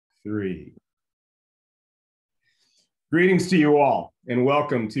3. Greetings to you all, and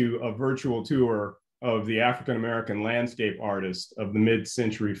welcome to a virtual tour of the African American landscape artist of the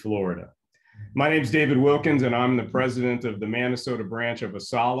mid-century Florida. My name is David Wilkins, and I'm the president of the Minnesota branch of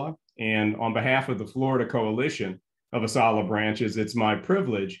ASALH. And on behalf of the Florida Coalition of ASALH branches, it's my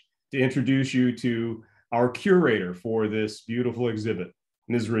privilege to introduce you to our curator for this beautiful exhibit,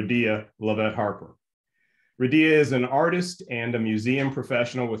 Ms. Radiah Lovette Harper. Radiah is an artist and a museum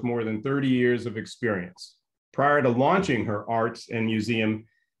professional with more than 30 years of experience. Prior to launching her arts and museum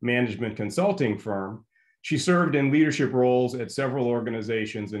management consulting firm, she served in leadership roles at several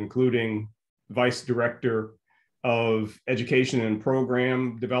organizations, including Vice Director of Education and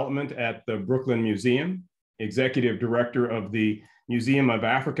Program Development at the Brooklyn Museum, Executive Director of the Museum of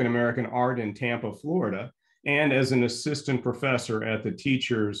African American Art in Tampa, Florida, and as an assistant professor at the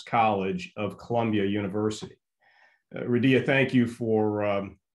Teachers College of Columbia University. Radiah, thank you for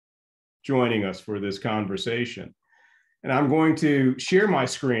joining us for this conversation. And I'm going to share my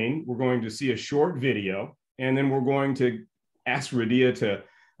screen. We're going to see a short video, and then we're going to ask Radiah to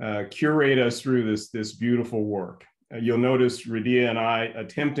curate us through this beautiful work. You'll notice Radiah and I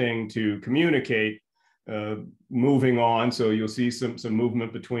attempting to communicate, moving on, so you'll see some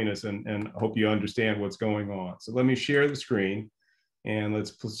movement between us, and hope you understand what's going on. So let me share the screen, and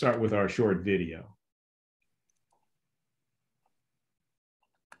let's start with our short video.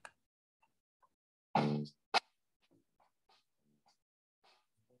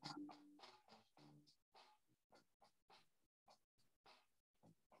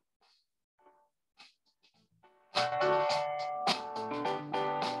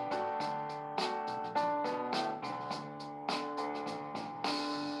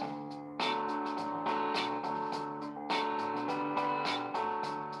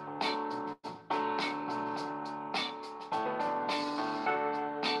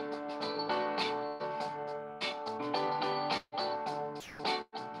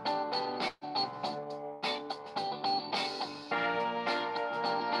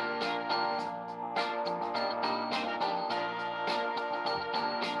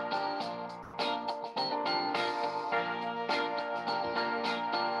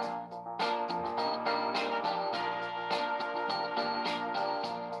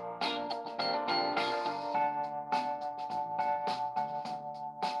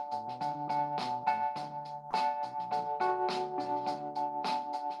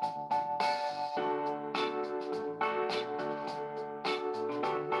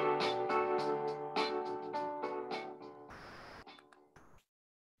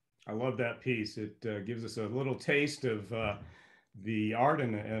 I love that piece. It gives us a little taste of the art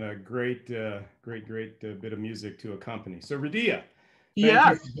and a great bit of music to accompany. So Radiah, thank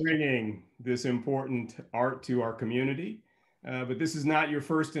you for bringing this important art to our community. But this is not your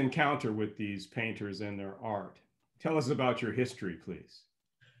first encounter with these painters and their art. Tell us about your history, please.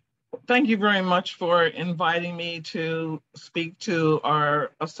 Thank you very much for inviting me to speak to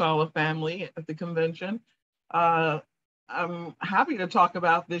our ASALH family at the convention. I'm happy to talk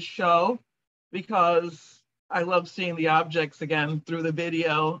about this show because I love seeing the objects again through the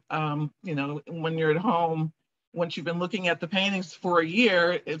video. You know, when you're at home, once you've been looking at the paintings for a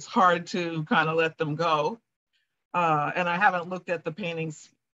year, it's hard to kind of let them go. And I haven't looked at the paintings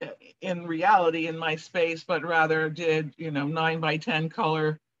in reality in my space, but rather did, 9x10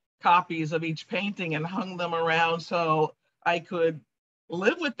 color copies of each painting and hung them around so I could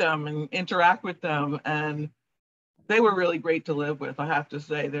live with them and interact with them. And they were really great to live with, I have to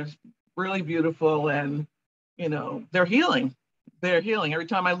say. They're really beautiful, and they're healing. They're healing. Every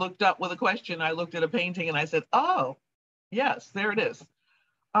time I looked up with a question, I looked at a painting and I said, oh, yes, there it is.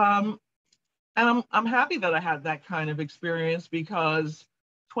 And I'm happy that I had that kind of experience because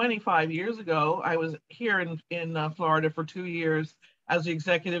 25 years ago, I was here in Florida for 2 years as the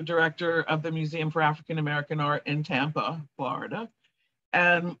executive director of the Museum for African American Art in Tampa, Florida.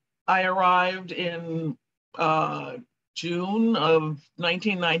 And I arrived in June of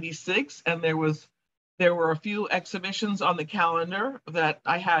 1996, and there were a few exhibitions on the calendar that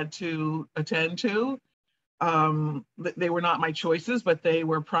I had to attend to. They were not my choices, but they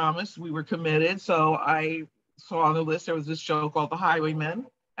were promised. We were committed. So I saw on the list there was this show called The Highwaymen,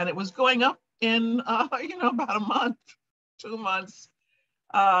 and it was going up in about a month, 2 months.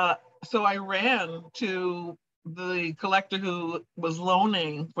 So I ran to the collector who was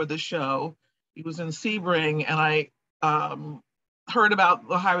loaning for the show. He was in Sebring, and I heard about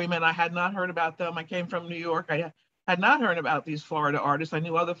the Highwaymen. I had not heard about them. I came from New York. I had not heard about these Florida artists. I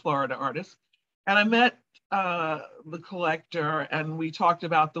knew other Florida artists. And I met the collector, and we talked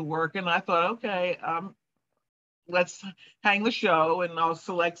about the work. And I thought, okay, let's hang the show and I'll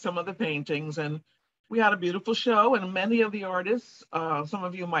select some of the paintings. And we had a beautiful show, and many of the artists, some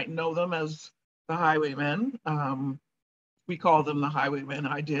of you might know them as the Highwaymen. We call them the Highwaymen.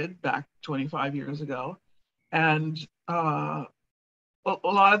 I did back 25 years ago. And a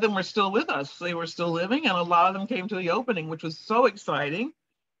lot of them were still with us. They were still living, and a lot of them came to the opening, which was so exciting.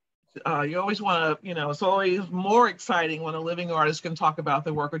 You always want to, it's always more exciting when a living artist can talk about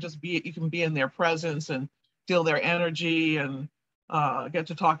their work, or just you can be in their presence and feel their energy, and get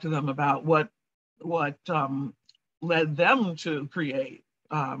to talk to them about what led them to create,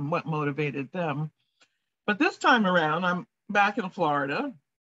 what motivated them. But this time around, I'm back in Florida.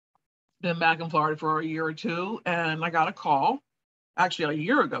 Been back in Florida for a year or two, and I got a call. Actually, a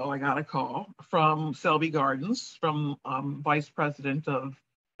year ago, I got a call from Selby Gardens, from Vice President of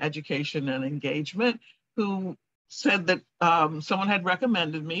Education and Engagement, who said that someone had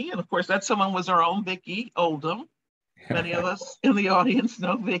recommended me. And of course, that someone was our own Vicki Oldham. Many of us in the audience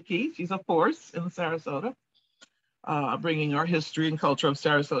know Vicki. She's a force in Sarasota, bringing our history and culture of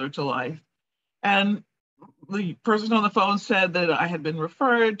Sarasota to life. And the person on the phone said that I had been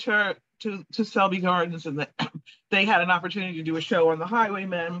referred to Selby Gardens, and that they had an opportunity to do a show on the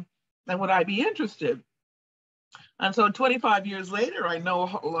Highwaymen, and would I be interested? And so 25 years later, I know a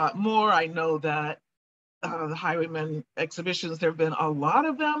whole lot more. I know that the Highwaymen exhibitions, there have been a lot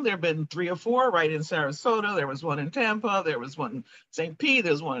of them. There have been 3 or 4 right in Sarasota. There was one in Tampa. There was one in St. Pete.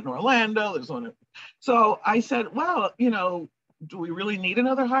 There's one in Orlando. There's one in... So I said, well, do we really need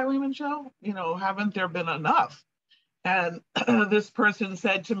another Highwayman show? Haven't there been enough? And this person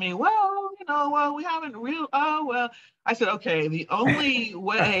said to me, well, we haven't really, I said, okay, the only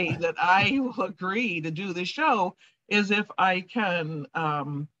way that I will agree to do this show is if I can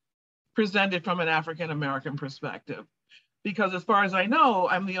present it from an African-American perspective. Because as far as I know,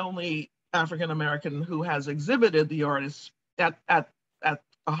 I'm the only African-American who has exhibited the artists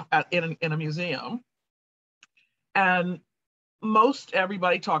in a museum. And most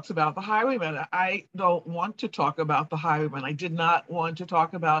everybody talks about the Highwaymen. I don't want to talk about the Highwaymen. I did not want to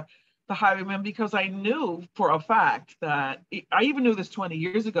talk about the Highwaymen because I knew for a fact that, I even knew this 20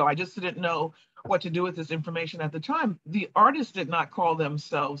 years ago, I just didn't know what to do with this information at the time. The artists did not call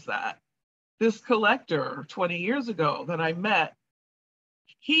themselves that. This collector 20 years ago that I met,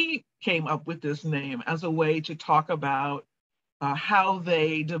 he came up with this name as a way to talk about how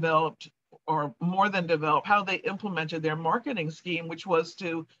they developed, or more than develop, how they implemented their marketing scheme, which was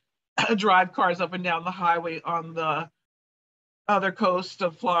to drive cars up and down the highway on the other coast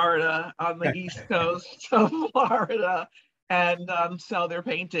of Florida, on the east coast of Florida, and sell their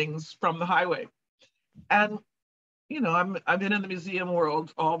paintings from the highway. And, I've been in the museum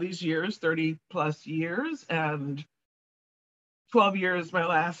world all these years, 30 plus years, and 12 years, my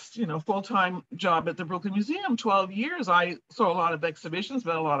last, full-time job at the Brooklyn Museum, 12 years. I saw a lot of exhibitions,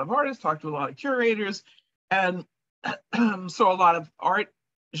 met a lot of artists, talked to a lot of curators, and saw a lot of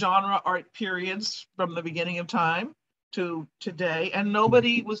genre art periods from the beginning of time to today. And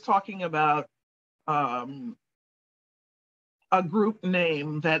nobody was talking about a group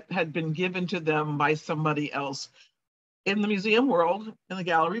name that had been given to them by somebody else. In the museum world, in the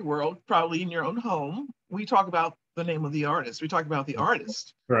gallery world, probably in your own home, we talk about the name of the artist. We talk about the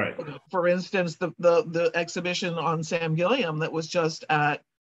artist. Right. For instance, the exhibition on Sam Gilliam that was just at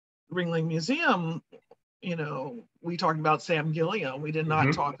Ringling Museum, we talked about Sam Gilliam. We did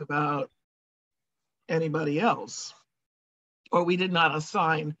not talk about anybody else, or we did not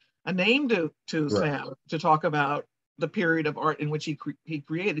assign a name to right. Sam to talk about the period of art in which he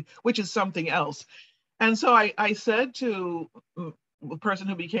created, which is something else. And so I said to the person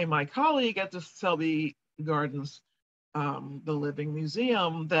who became my colleague at the Selby Gardens, the Living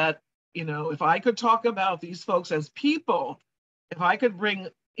Museum, that, if I could talk about these folks as people, if I could bring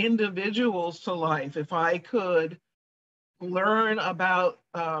individuals to life, if I could learn about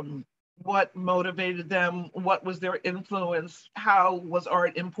what motivated them, what was their influence, how was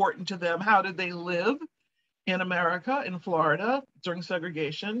art important to them, how did they live in America, in Florida, during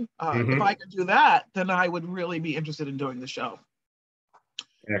segregation. If I could do that, then I would really be interested in doing the show.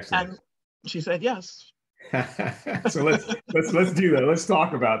 Excellent. And she said yes. So let's do that. Let's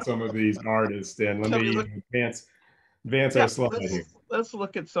talk about some of these artists, and let me advance our slide here. Let's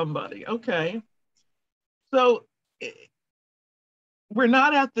look at somebody. Okay. So we're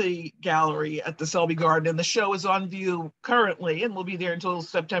not at the gallery at the Selby Garden, and the show is on view currently, and we'll be there until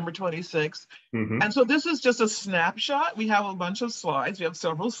September 26th. And so this is just a snapshot. We have a bunch of slides. We have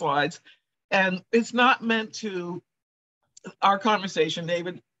several slides, and it's not meant to, our conversation,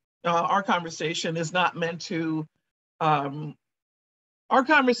 David, our conversation is not meant to our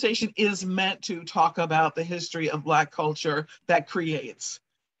conversation is meant to talk about the history of Black culture that creates.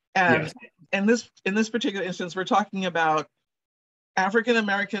 And Yes. in this particular instance, we're talking about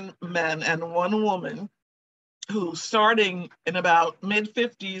African-American men and one woman who, starting in about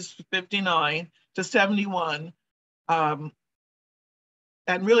mid-50s, 59 to 71, and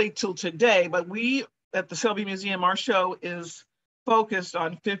really till today, but we at the Selby Museum, our show is focused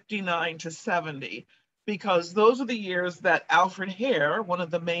on 59 to 70, because those are the years that Alfred Hare, one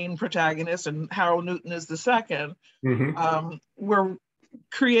of the main protagonists, and Harold Newton is the second, were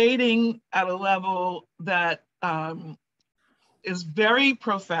creating at a level that is very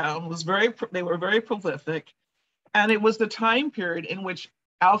profound, they were very prolific. And it was the time period in which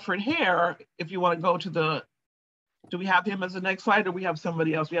Alfred Hare, if you want to go to do we have him as the next slide, or we have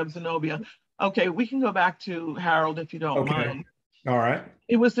somebody else? We have Zenobia. Okay, we can go back to Harold if you don't mind. All right.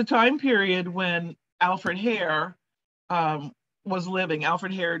 It was the time period when Alfred Hare was living.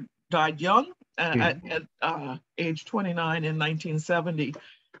 Alfred Hare died young at age 29 in 1970.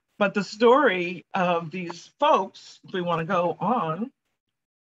 But the story of these folks, if we want to go on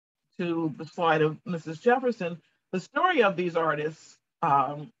to the slide of Mrs. Jefferson, the story of these artists,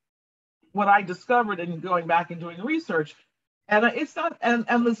 what I discovered in going back and doing research, and it's not, and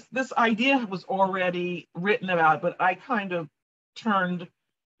this idea was already written about, but I kind of turned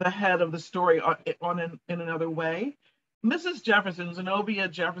the head of the story in another way. Mrs. Jefferson, Zenobia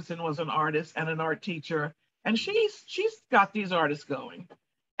Jefferson, was an artist and an art teacher, and she's got these artists going.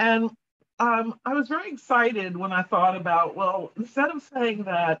 And I was very excited when I thought about, well, instead of saying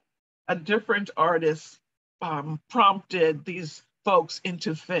that a different artist prompted these folks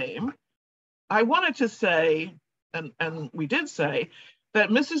into fame, I wanted to say, and we did say, that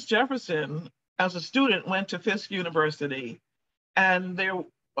Mrs. Jefferson, as a student, went to Fisk University, and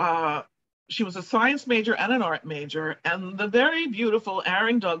she was a science major and an art major, and the very beautiful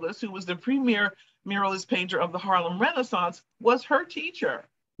Aaron Douglas, who was the premier muralist painter of the Harlem Renaissance, was her teacher.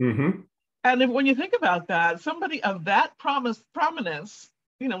 And when you think about that, somebody of that prominence,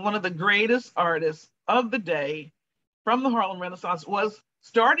 one of the greatest artists of the day from the Harlem Renaissance,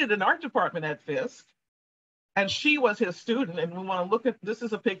 started an art department at Fisk, and she was his student. And we want to look at, this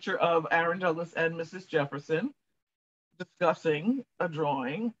is a picture of Aaron Douglas and Mrs. Jefferson discussing a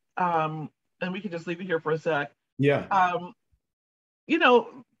drawing. And we can just leave it here for a sec. Yeah.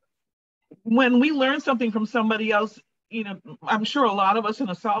 When we learn something from somebody else, I'm sure a lot of us in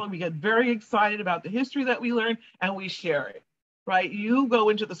ASALH, we get very excited about the history that we learn, and we share it, right? You go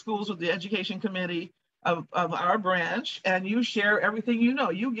into the schools with the education committee of our branch, and you share everything you know.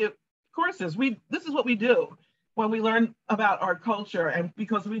 You give courses. This is what we do when we learn about our culture, and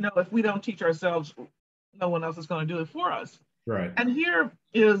because we know if we don't teach ourselves, no one else is going to do it for us. Right. And here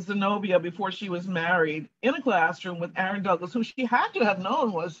is Zenobia before she was married in a classroom with Aaron Douglas, who she had to have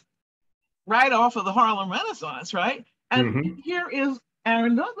known was right off of the Harlem Renaissance, right? And here is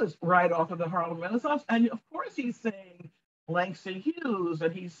Aaron Douglas right off of the Harlem Renaissance. And of course, he's saying Langston Hughes,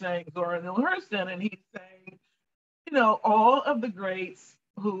 and he's saying Zora Neale Hurston, and he's saying, all of the greats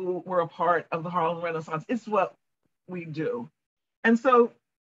who were a part of the Harlem Renaissance. It's what we do. And so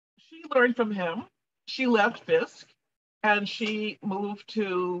she learned from him. She left Fisk, and she moved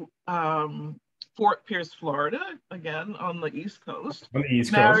to Fort Pierce, Florida, again on the East Coast. On the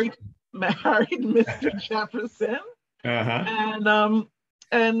East Coast. Married Mr. Jefferson.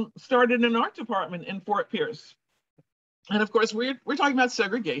 And started an art department in Fort Pierce. And of course, we're talking about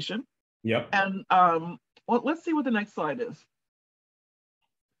segregation. Yep. And let's see what the next slide is.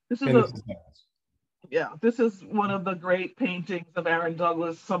 This is one of the great paintings of Aaron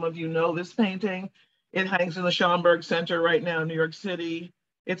Douglas. Some of you know this painting. It hangs in the Schomburg Center right now in New York City.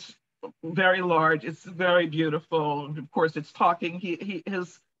 It's very large. It's very beautiful. Of course, it's talking.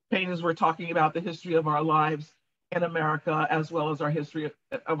 His paintings were talking about the history of our lives in America, as well as our history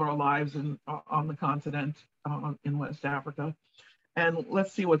of our lives on the continent in West Africa. And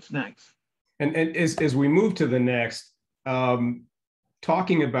let's see what's next. And as we move to the next,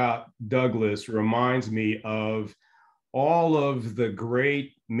 talking about Douglas reminds me of all of the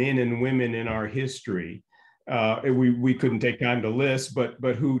great men and women in our history. We couldn't take time to list,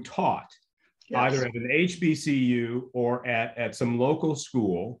 but who taught either at an HBCU or at some local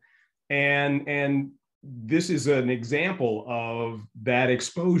school. And this is an example of that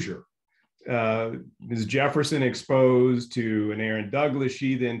exposure. Ms. Jefferson exposed to an Aaron Douglas.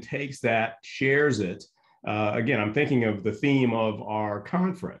 She then takes that, shares it. Again, I'm thinking of the theme of our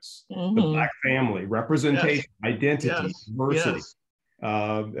conference, the Black family, representation, identity, diversity.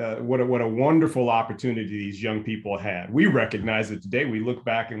 What a wonderful opportunity these young people had. We recognize it today. We look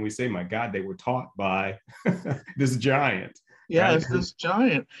back and we say, my God, they were taught by this giant. Yes, this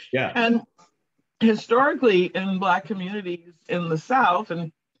giant. Yeah. And historically in Black communities in the South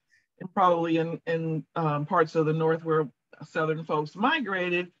and probably in parts of the North where Southern folks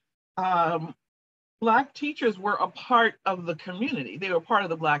migrated, Black teachers were a part of the community. They were part of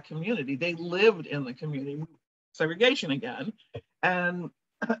the Black community. They lived in the community. Segregation again. And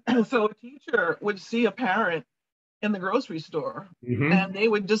so a teacher would see a parent in the grocery store and they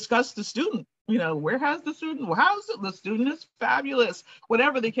would discuss the student. You know, where has the student? Well, how's it? The student is fabulous,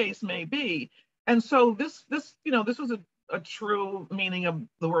 whatever the case may be. And so this was a true meaning of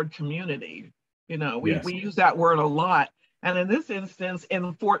the word community. You know, we use that word a lot. And in this instance,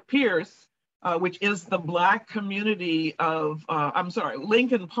 in Fort Pierce, which is the Black community of,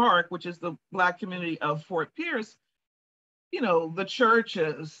 Lincoln Park, which is the Black community of Fort Pierce, you know, the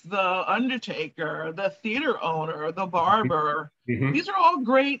churches, the undertaker, the theater owner, the barber, these are all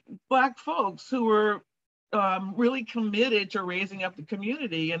great Black folks who were really committed to raising up the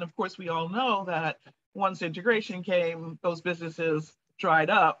community. And of course, we all know that once integration came, those businesses dried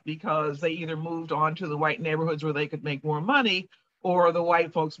up because they either moved on to the white neighborhoods where they could make more money, or the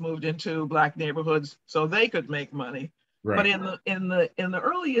white folks moved into Black neighborhoods so they could make money. Right. But in the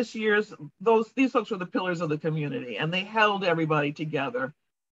earliest years, these folks were the pillars of the community, and they held everybody together.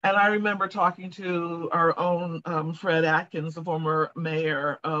 And I remember talking to our own Fred Atkins, the former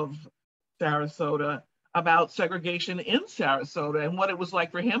mayor of Sarasota, about segregation in Sarasota and what it was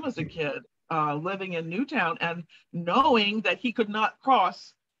like for him as a kid living in Newtown and knowing that he could not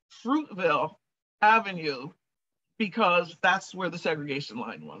cross Fruitville Avenue because that's where the segregation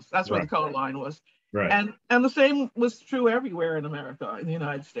line was. That's where the color line was. Right. And the same was true everywhere in America, in the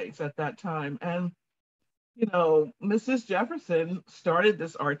United States at that time. And, you know, Mrs. Jefferson started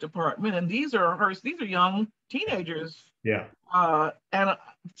this art department, and these are young teenagers. Yeah. And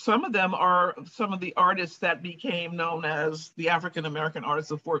some of them are some of the artists that became known as the African American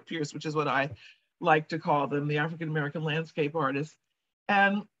artists of Fort Pierce, which is what I like to call them, the African American landscape artists.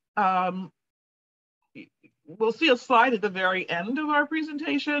 And we'll see a slide at the very end of our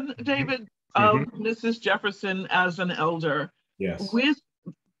presentation, David, of Mrs. Jefferson as an elder, with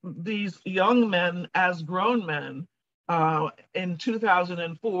these young men as grown men in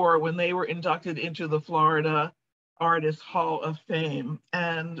 2004 when they were inducted into the Florida Artists Hall of Fame.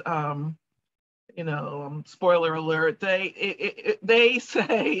 And, you know, spoiler alert, they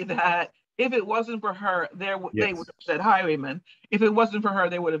say that if it wasn't for her, they would have said highwaymen. If it wasn't for her,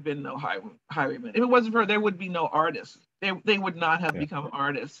 there would have been no highwaymen. If it wasn't for her, there would be no artists. They would not have become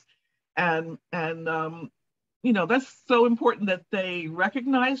artists. And you know, that's so important that they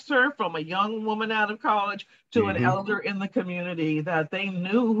recognized her from a young woman out of college to an elder in the community, that they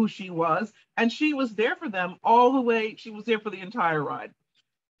knew who she was, and she was there for them all the way. She was there for the entire ride.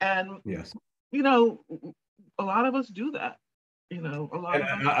 And, you know, a lot of us do that. You know, a lot of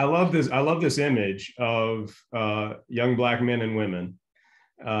us. I love this image of young Black men and women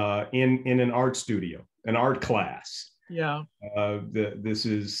in an art studio, an art class. Yeah. This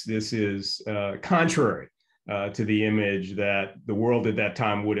is contrary to the image that the world at that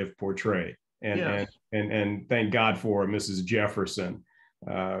time would have portrayed. And thank God for Mrs. Jefferson,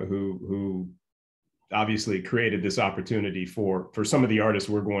 who obviously created this opportunity for some of the artists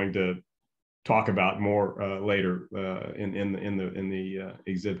we're going to talk about more later in the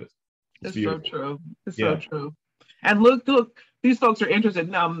exhibit. It's so true. It's so true. And look, these folks are interested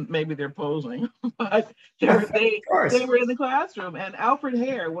now. Maybe they're posing, but they were in the classroom. And Alfred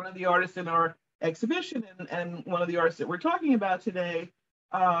Hare, one of the artists in our exhibition, and one of the artists that we're talking about today,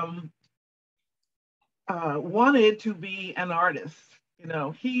 wanted to be an artist. You know,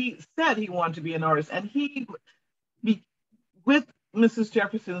 he said he wanted to be an artist, and with Mrs.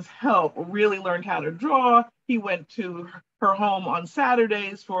 Jefferson's help, really learned how to draw. He went to her home on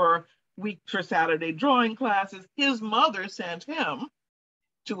Saturdays for Saturday drawing classes. His mother sent him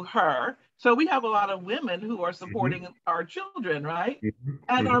to her. So we have a lot of women who are supporting our children, right?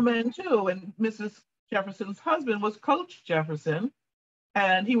 And our men too. And Mrs. Jefferson's husband was Coach Jefferson,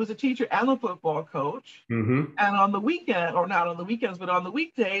 and he was a teacher and a football coach. And on the weekend, or not on the weekends, but on the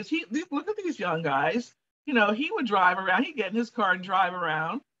weekdays, look at these young guys. You know, he would drive around, he'd get in his car and drive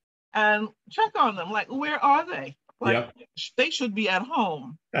around and check on them. Like, where are they? Like, they should be at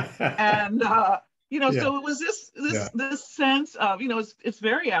home. And, you know, so it was this sense of, you know, it's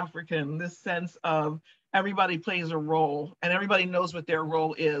very African, this sense of everybody plays a role and everybody knows what their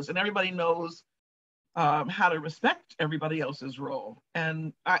role is, and everybody knows how to respect everybody else's role.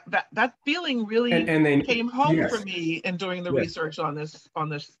 And that feeling really came home for me in doing the research on this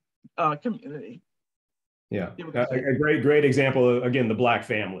community. Yeah, a great example of, again, the Black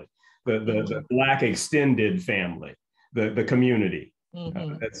family, the Black extended family, the community.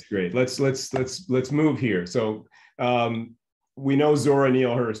 Mm-hmm. That's great. Let's move here. So we know Zora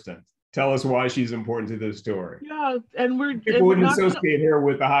Neale Hurston. Tell us why she's important to this story. Yeah, and People we're wouldn't not gonna, associate her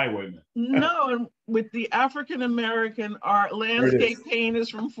with the highwaymen. no, and with the African American, our landscape painters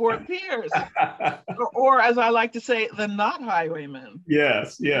from Fort Pierce, or as I like to say, the not highwaymen.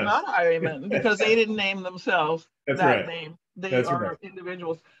 Yes, The yes. not highwaymen, because they didn't name themselves that name. They are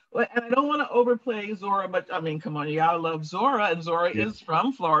individuals. And I don't want to overplay Zora, but I mean, come on, you gotta love Zora, and Zora is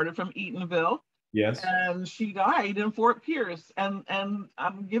from Florida, from Eatonville. Yes. And she died in Fort Pierce. And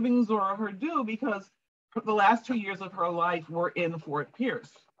I'm giving Zora her due because the last 2 years of her life were in Fort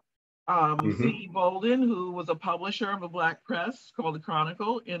Pierce. C. Bolden, who was a publisher of a Black press called the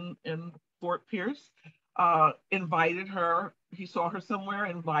Chronicle in Fort Pierce, invited her. He saw her somewhere,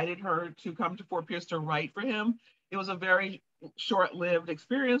 invited her to come to Fort Pierce to write for him. It was a very short-lived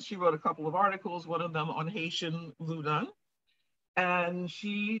experience. She wrote a couple of articles, one of them on Haitian voodoo. And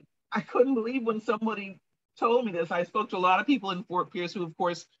I couldn't believe when somebody told me this. I spoke to a lot of people in Fort Pierce who, of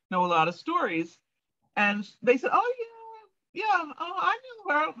course, know a lot of stories. And they said, oh, yeah, oh, I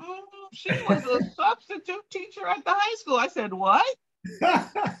knew her. She was a substitute teacher at the high school. I said, what?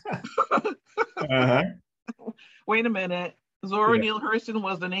 Wait a minute. Zora Neale Hurston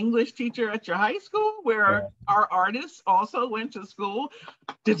was an English teacher at your high school where our artists also went to school.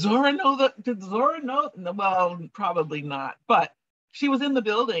 Did Zora know that? Did Zora know? Well, probably not. But she was in the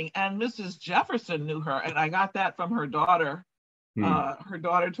building, and Mrs. Jefferson knew her, and I got that from her daughter. Her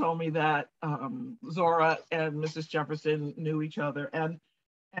daughter told me that Zora and Mrs. Jefferson knew each other,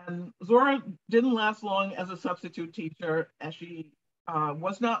 and Zora didn't last long as a substitute teacher, as she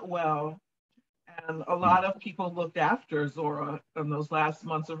was not well, and a lot of people looked after Zora in those last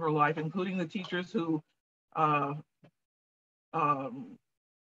months of her life, including the teachers who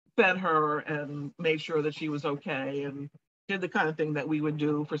fed her and made sure that she was okay, and did the kind of thing that we would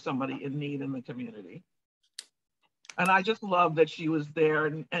do for somebody in need in the community. And I just love that she was there.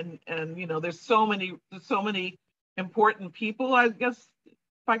 And you know, there's so many important people, I guess, if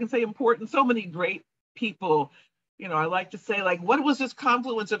I can say important, so many great people. You know, I like to say, like, what was this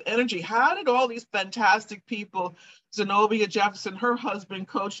confluence of energy? How did all these fantastic people, Zenobia Jefferson, her husband,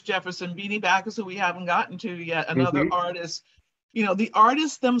 Coach Jefferson, Beanie Backus, who we haven't gotten to yet, another artist, you know, the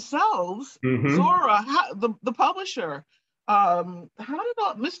artists themselves, Zora, the publisher, how did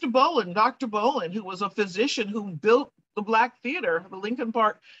Mr. Boland, Dr. Boland, who was a physician who built the Black Theater, the Lincoln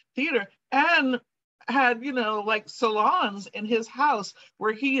Park Theater, and had, you know, like salons in his house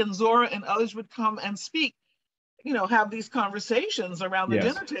where he and Zora and others would come and speak, you know, have these conversations around the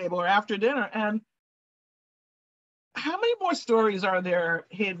dinner table or after dinner. And how many more stories are there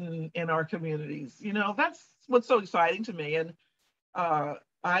hidden in our communities? You know, that's what's so exciting to me. And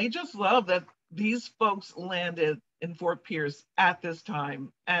I just love that these folks landed in Fort Pierce at this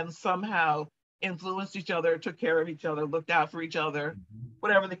time and somehow influenced each other, took care of each other, looked out for each other,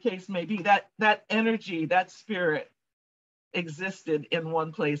 whatever the case may be. That energy, that spirit existed in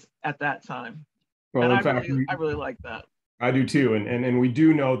one place at that time. Well, and I really like that. I do too. And we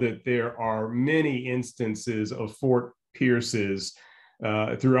do know that there are many instances of Fort Pierces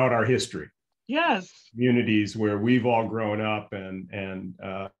throughout our history. Yes. Communities where we've all grown up, and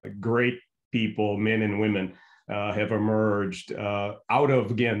great people, men and women, have emerged out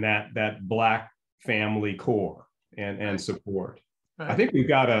of, again, that Black family core and support. I think we've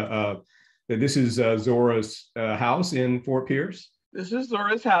got this is Zora's house in Fort Pierce. This is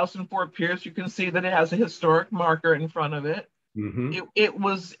Zora's house in Fort Pierce. You can see that it has a historic marker in front of it. It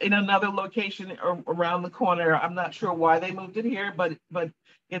was in another location around the corner. I'm not sure why they moved it here, but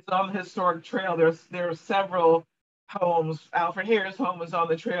it's on the historic trail. There are several homes. Alfred Hare's home is on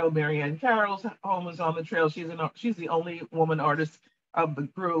the trail. Mary Ann Carroll's home is on the trail. She's the only woman artist of the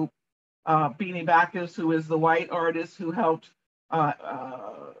group. Beanie Backus, who is the white artist who helped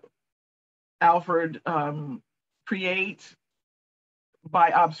Alfred create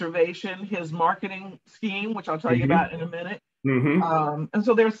by observation his marketing scheme, which I'll tell you about in a minute. And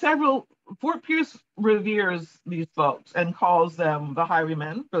so there are several. Fort Pierce reveres these folks and calls them the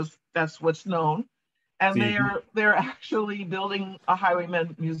Highwaymen, because that's what's known. And they're actually building a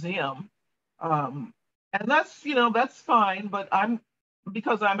Highwaymen museum. And that's, you know, that's fine, but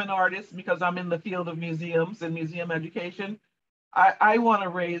because I'm an artist, because I'm in the field of museums and museum education, I want to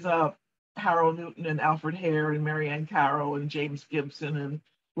raise up Harold Newton and Alfred Hare and Mary Ann Carroll and James Gibson and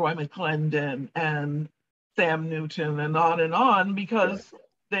Roy McClendon and Sam Newton and on, because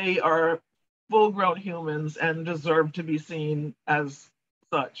they are full-grown humans and deserve to be seen as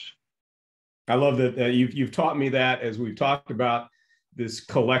such. I love that you've taught me that, as we've talked about this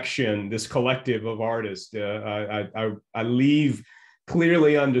collection, this collective of artists, I leave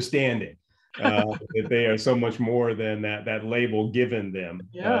clearly understanding that they are so much more than that label given them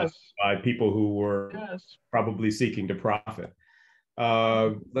by people who were probably seeking to profit.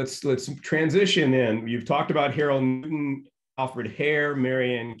 Let's transition in. You've talked about Harold Newton, Alfred Hare,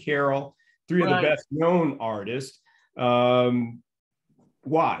 Marianne Carroll, three of the best known artists.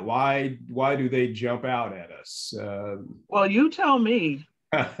 Why do they jump out at us? Well, you tell me.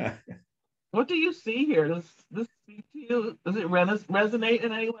 What do you see here? Does this speak to you? Does it resonate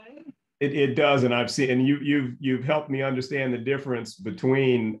in any way? It does, and I've seen, and you've helped me understand the difference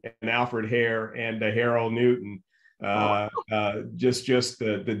between an Alfred Hare and a Harold Newton. Just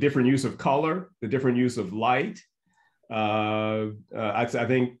the different use of color, the different use of light. I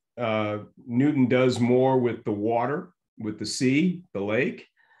think Newton does more with the water, with the sea, the lake.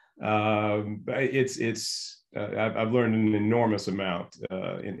 I've learned an enormous amount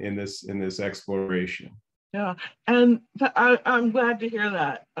in this exploration. Yeah, and I'm glad to hear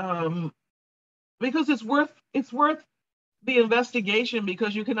that, because it's worth the investigation,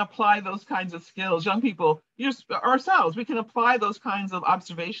 because you can apply those kinds of skills. Young people, ourselves, we can apply those kinds of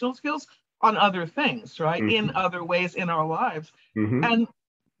observational skills on other things, right? Mm-hmm. In other ways in our lives. Mm-hmm. And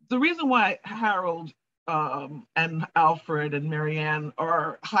the reason why Harold and Alfred and Marianne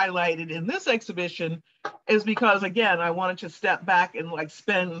are highlighted in this exhibition is because, again, I wanted to step back and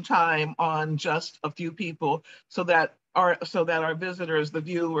spend time on just a few people so that our visitors, the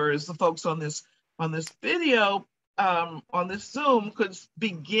viewers, the folks on this video, on this Zoom, could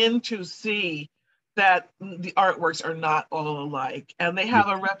begin to see that the artworks are not all alike, and they have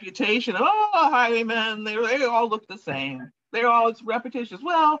a reputation. Oh, highwaymen, they all look the same. They're all repetitious.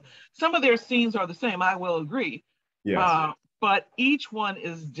 Well, some of their scenes are the same, I will agree. Yes. But each one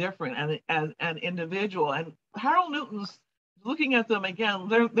is different and individual. And Harold Newton's, looking at them again,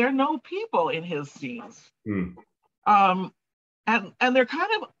 they're no people in his scenes. Mm. And they're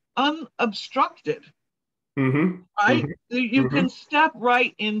kind of unobstructed. Mm-hmm. Right? Mm-hmm. You can step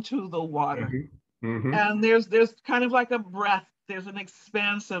right into the water. Mm-hmm. Mm-hmm. And there's kind of like a breath, there's an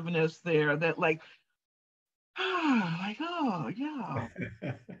expansiveness there that oh yeah.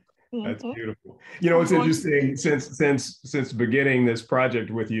 That's beautiful. It's interesting, since beginning this project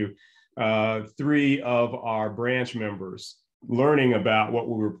with you, three of our branch members, learning about what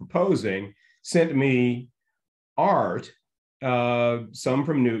we were proposing, sent me art, some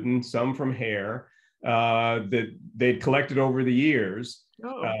from Newton, some from Hare, that they'd collected over the years.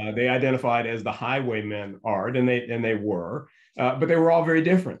 Oh. They identified as the highwaymen art, and they were, but they were all very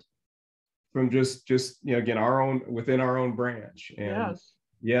different from just again, within our own branch. And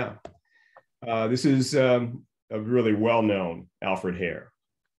yes. This is a really well-known Alfred Hare.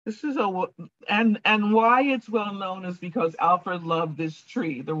 This is and why it's well known is because Alfred loved this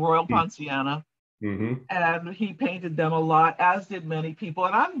tree, the Royal Poinciana. Mm-hmm. And he painted them a lot, as did many people.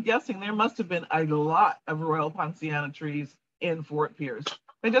 And I'm guessing there must have been a lot of Royal Poinciana trees in Fort Pierce.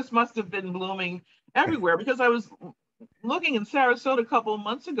 They just must have been blooming everywhere, because I was looking in Sarasota a couple of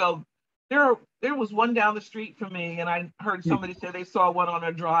months ago. There was one down the street from me, and I heard somebody say they saw one on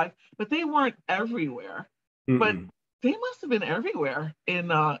a drive, but they weren't everywhere. Mm-mm. But they must have been everywhere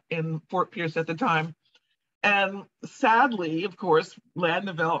in Fort Pierce at the time. And sadly, of course, land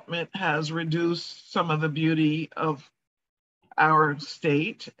development has reduced some of the beauty of our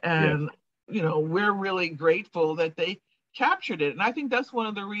state. And, we're really grateful that they captured it. And I think that's one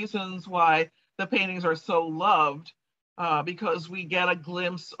of the reasons why the paintings are so loved, because we get a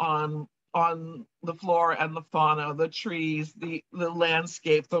glimpse on the flora and the fauna, the trees, the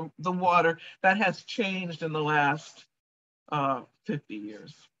landscape, the water that has changed in the last 50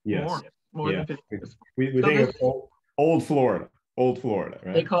 years. Yes. More than 50 years. We think of old Florida,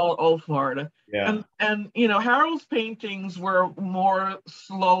 right? They call it old Florida. Yeah. And Harold's paintings were more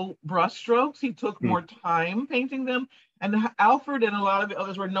slow brushstrokes. He took more time painting them. And Alfred and a lot of the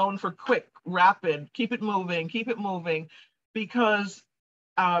others were known for quick, rapid, keep it moving, because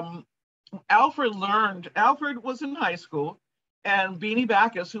Alfred was in high school, and Beanie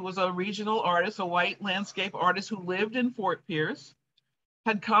Backus, who was a regional artist, a white landscape artist who lived in Fort Pierce,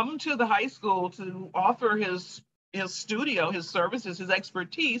 had come to the high school to offer his studio, his services, his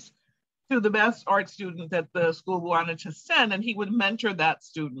expertise to the best art student that the school wanted to send, and he would mentor that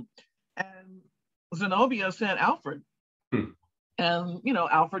student. And Zenobia sent Alfred. And,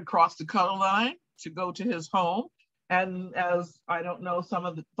 Alfred crossed the color line to go to his home. And as I don't know, some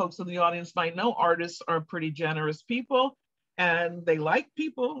of the folks in the audience might know, artists are pretty generous people, and they like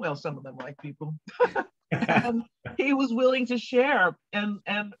people. Well, some of them like people. And he was willing to share. And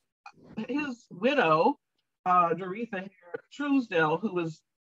his widow Doretha Truesdale, who was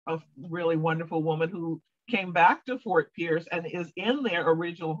a really wonderful woman who came back to Fort Pierce and is in their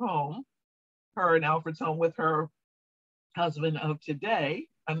original home, her and Alfred's home, with her husband of today,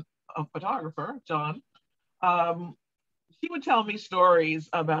 a photographer, John. She would tell me stories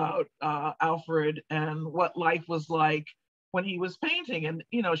about Alfred and what life was like when he was painting. And,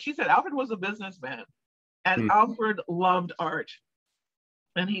 she said Alfred was a businessman and Alfred loved art.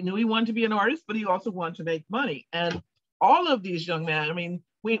 And he knew he wanted to be an artist, but he also wanted to make money. And all of these young men, I mean,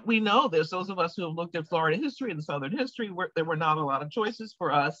 we know this, those of us who have looked at Florida history and Southern history, there were not a lot of choices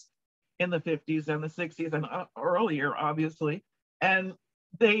for us in the 50s and the 60s and earlier, obviously. And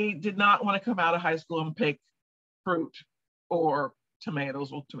they did not want to come out of high school and pick fruit or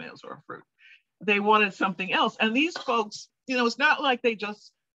tomatoes. Well, tomatoes are a fruit. They wanted something else. And these folks, it's not like they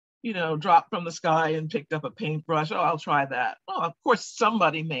just, dropped from the sky and picked up a paintbrush. Oh, I'll try that. Well, of course,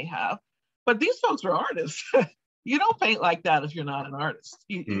 somebody may have, but these folks are artists. You don't paint like that if you're not an artist.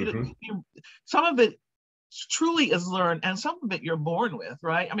 Some of it truly is learned and some of it you're born with,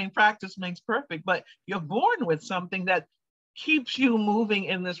 right? I mean, practice makes perfect, but you're born with something that keeps you moving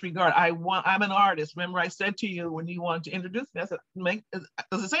in this regard. I'm an artist. Remember I said to you when you wanted to introduce me, I said,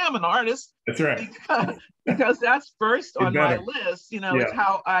 does it say I'm an artist? That's right. Because that's first on my list, it's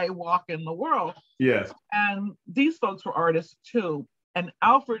how I walk in the world. Yes. And these folks were artists too. And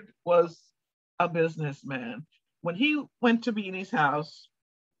Alfred was a businessman. When he went to Beanie's house,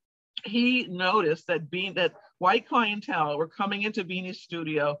 he noticed that white clientele were coming into Beanie's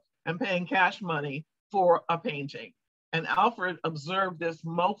studio and paying cash money for a painting. And Alfred observed this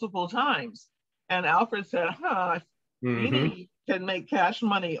multiple times. And Alfred said, if Beanie can make cash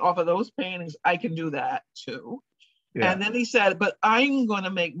money off of those paintings, I can do that too. Yeah. And then he said, but I'm going to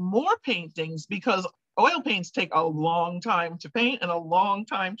make more paintings because oil paints take a long time to paint and a long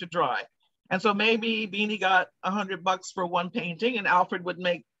time to dry. And so maybe Beanie got $100 for one painting and Alfred would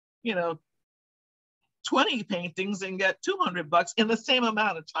make, 20 paintings and get $200 in the same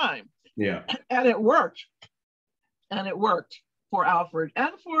amount of time. Yeah. And it worked. And it worked for Alfred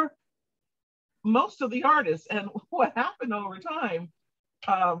and for most of the artists. And what happened over time,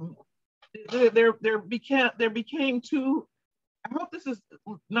 there became two, I hope this is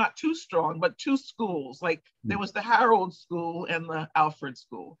not too strong, but two schools. Like there was the Harold School and the Alfred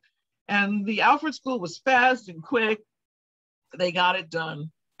School. And the Alfred School was fast and quick. They got it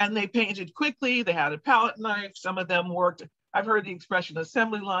done. And they painted quickly. They had a palette knife. Some of them worked. I've heard the expression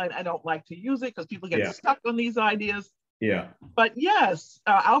assembly line. I don't like to use it because people get stuck on these ideas. Yeah. But yes,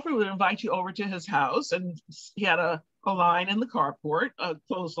 Alfred would invite you over to his house, and he had a line in the carport, a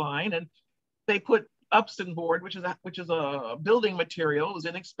clothesline, and they put Upson board, which is a building material. It was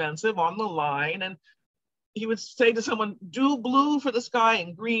inexpensive, on the line, and he would say to someone, do blue for the sky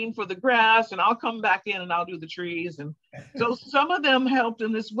and green for the grass, and I'll come back in and I'll do the trees. And so some of them helped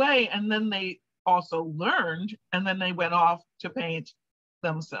in this way, and then they also learned, and then they went off to paint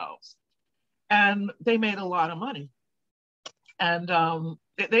themselves. And they made a lot of money. And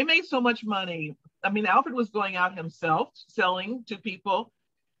they made so much money. I mean, Alfred was going out himself, selling to people.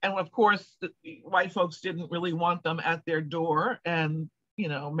 And of course, the white folks didn't really want them at their door. And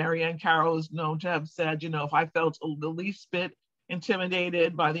Marianne Carroll is known to have said, if I felt the least bit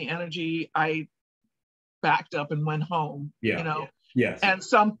intimidated by the energy, I backed up and went home. Yeah. Yes. And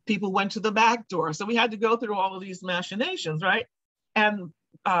some people went to the back door. So we had to go through all of these machinations, right? And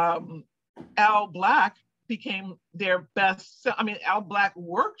Al Black became their best. I mean, Al Black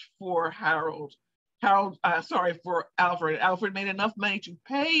worked for for Alfred. Alfred made enough money to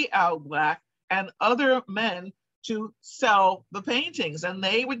pay Al Black and other men to sell the paintings, and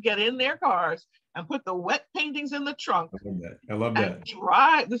they would get in their cars and put the wet paintings in the trunk. I love that.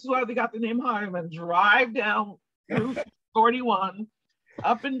 Drive. This is why they got the name Harman. Drive down Route 41,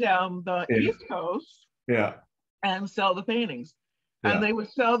 up and down the East Coast. Yeah. And sell the paintings. Yeah. And they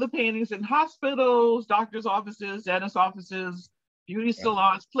would sell the paintings in hospitals, doctors' offices, dentist offices, beauty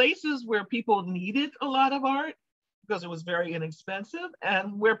salons, places where people needed a lot of art because it was very inexpensive,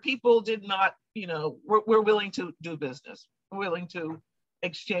 and where people did not, were willing to do business, willing to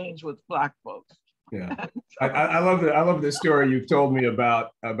exchange with Black folks. Yeah, I love it. I love the story you've told me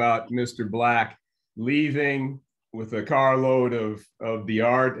about Mr. Black leaving with a carload of the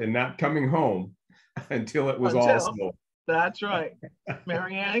art and not coming home until it was all sold. That's right.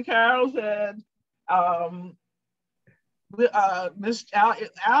 Marianne Carroll said, Al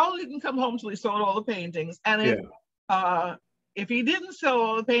didn't come home till he sold all the paintings. And if he didn't sell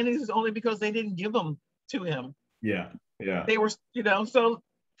all the paintings, it's only because they didn't give them to him. Yeah, yeah. They were, so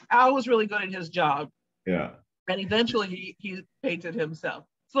Al was really good at his job. Yeah. And eventually he painted himself.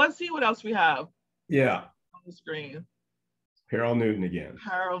 So let's see what else we have. Yeah. the screen. Harold Newton again.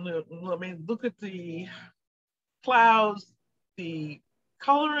 Harold Newton. Let me look at the clouds, the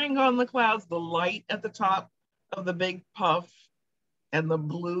coloring on the clouds, the light at the top of the big puff, and the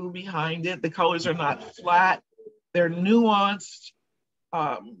blue behind it. The colors are not flat, they're nuanced.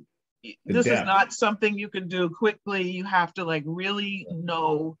 This is not something you can do quickly. You have to like really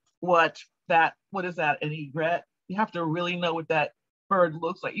know what is that, an egret? You have to really know what that bird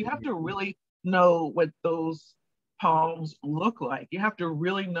looks like. You have to really know what those palms look like. You have to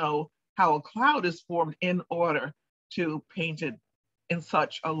really know how a cloud is formed in order to paint it in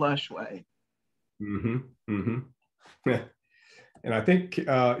such a lush way. Mm-hmm. Mm-hmm. And I think,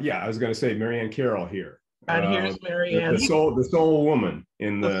 I was going to say Marianne Carroll here. And here's Marianne. The soul woman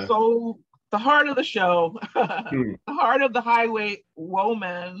in the soul, the heart of the show, the heart of the highway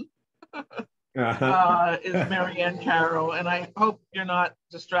woman is Marianne Carroll. And I hope you're not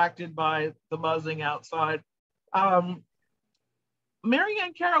distracted by the buzzing outside.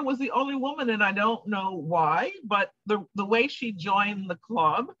 Marianne Carroll was the only woman, and I don't know why, but the way she joined the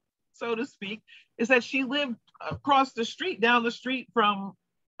club, so to speak, is that she lived across the street, down the street from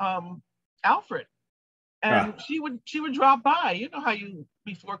Alfred. And she would drop by. You know how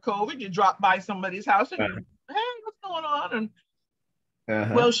before COVID, you drop by somebody's house and hey, what's going on?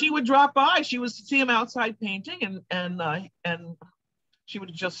 And well, she would drop by. She would see him outside painting, and she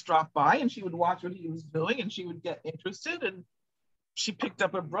would just drop by and she would watch what he was doing, and she would get interested. And she picked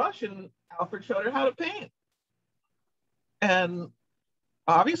up a brush, and Alfred showed her how to paint. And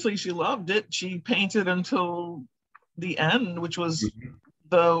obviously, she loved it. She painted until the end, which was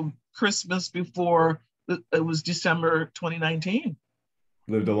the Christmas before. It was December 2019.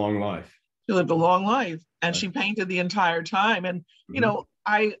 Lived a long life. She lived a long life, and she painted the entire time. And, you know,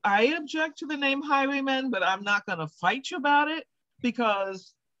 I object to the name Highwaymen, but I'm not going to fight you about it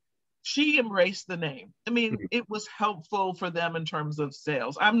because she embraced the name. I mean, it was helpful for them in terms of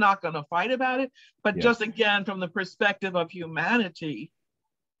sales. I'm not going to fight about it, but just again, from the perspective of humanity,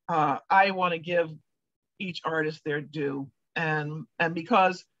 I want to give each artist their due. And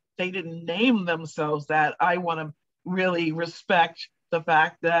because they didn't name themselves that, I want to really respect the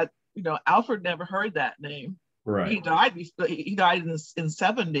fact that, you know, Alfred never heard that name. Right. He died in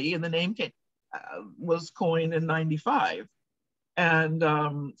 70, and the name was coined in 95.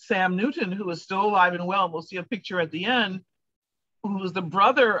 And Sam Newton, who is still alive and well, and we'll see a picture at the end, who was the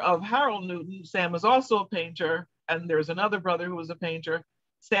brother of Harold Newton. Sam is also a painter, and there's another brother who was a painter.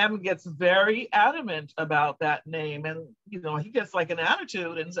 Sam gets very adamant about that name, and you know, he gets like an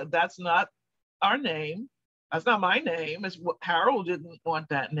attitude and said, "That's not our name. That's not my name. It's what Harold didn't want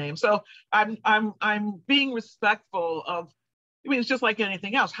that name." So I'm being respectful of. I mean, it's just like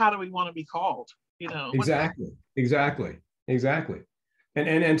anything else. How do we want to be called? You know. Exactly.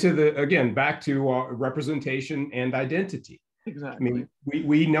 And to the again back to representation and identity. Exactly. I mean,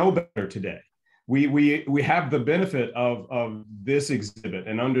 we know better today. We have the benefit of this exhibit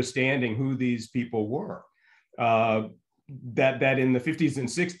and understanding who these people were. That in the 50s and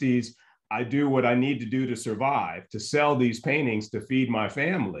 60s, I do what I need to do to survive, to sell these paintings, to feed my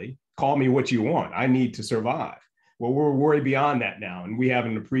family. Call me what you want. I need to survive. Well, we're way beyond that now, and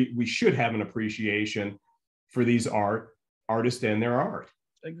we should have an appreciation for these artists and their art.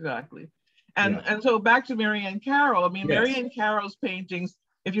 Exactly. And so back to Marianne Carroll. I mean, Marianne Carroll's paintings,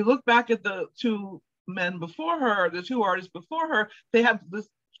 if you look back at the two men before her, the two artists before her, they have this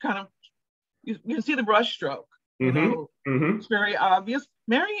kind of, you can see the brush stroke, you know, it's very obvious.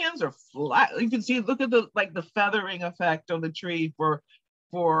 Marianne's are flat. You can see, look at the feathering effect of the tree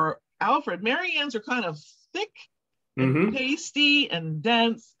for Alfred. Marianne's are kind of thick and pasty and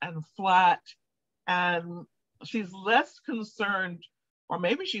dense and flat. And she's less concerned, or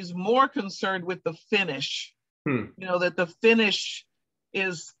maybe she's more concerned with the finish, you know, that the finish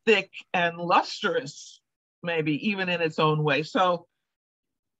is thick and lustrous, maybe even in its own way. So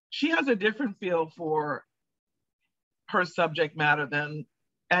she has a different feel for her subject matter than,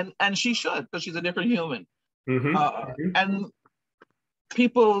 and she should, because she's a different human. And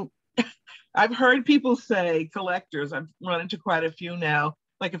people, I've heard people say, collectors, I've run into quite a few now,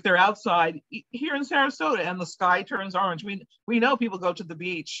 like if they're outside here in Sarasota and the sky turns orange, we know people go to the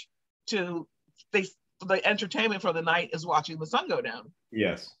beach the entertainment for the night is watching the sun go down.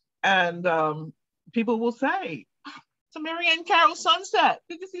 Yes. And people will say, oh, it's a Marianne Carroll sunset.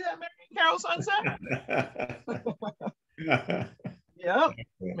 Did you see that Marianne Carroll sunset? Yep,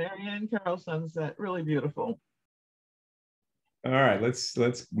 Marianne Carroll sunset, really beautiful. All right, let's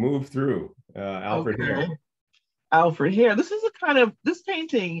move through Alfred Hare. Alfred Hare. This is this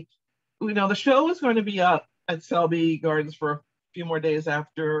painting, you know, the show is going to be up at Selby Gardens for a few more days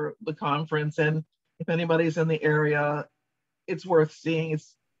after the conference. And If anybody's in the area, it's worth seeing.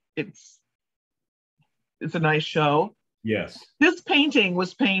 It's it's a nice show. Yes. This painting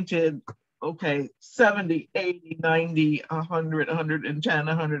was painted, okay, 70, 80, 90, 100, 110,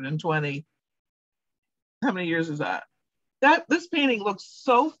 120. How many years is that? This painting looks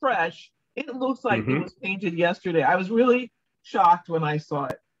so fresh. It looks like it was painted yesterday. I was really shocked when I saw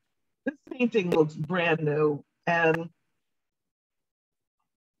it. This painting looks brand new. And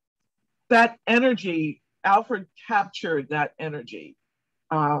that energy, Alfred captured that energy.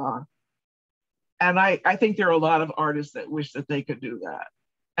 And I think there are a lot of artists that wish that they could do that.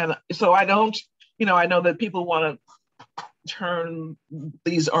 And so I don't, I know that people want to turn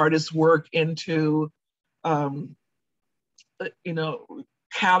these artists' work into,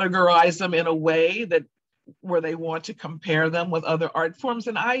 categorize them in a way that where they want to compare them with other art forms.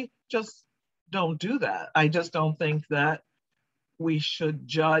 And I just don't do that. I just don't think that we should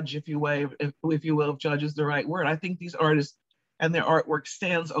judge, if you will, if judge is the right word. I think these artists and their artwork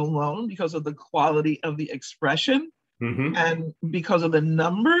stands alone because of the quality of the expression and because of the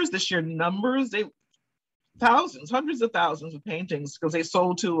numbers, the sheer numbers. They thousands, hundreds of thousands of paintings because they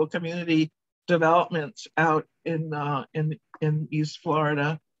sold to a community development out in East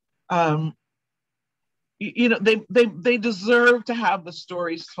Florida. They deserve to have the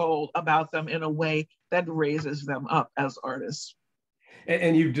stories told about them in a way that raises them up as artists.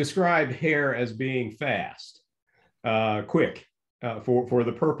 And you've described hair as being fast, quick, for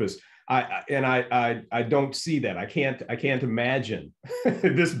the purpose. I don't see that. I can't imagine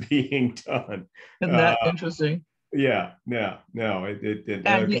this being done. Isn't that interesting? Yeah, no.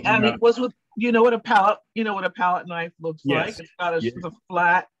 It was with what a palette knife looks like. It's got a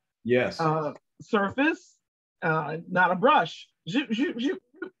flat surface, not a brush.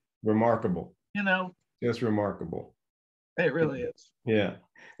 Remarkable. Just remarkable. It really is. Yeah.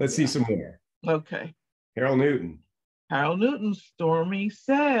 Let's see some more. Okay. Harold Newton. Harold Newton, Stormy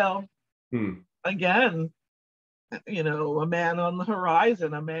Sail. Again, a man on the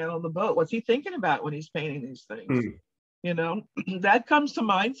horizon, a man on the boat. What's he thinking about when he's painting these things? That comes to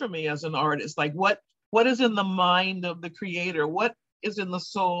mind for me as an artist. Like what is in the mind of the creator? What is in the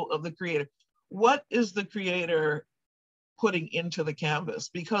soul of the creator? What is the creator putting into the canvas?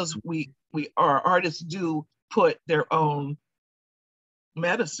 Because our artists do put their own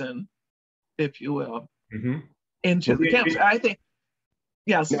medicine, if you will, into the canvas. I think,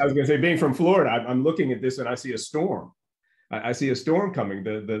 yes. I was going to say, being from Florida, I'm looking at this and I see a storm. I see a storm coming.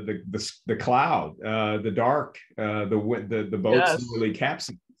 The cloud, the dark, the boat's really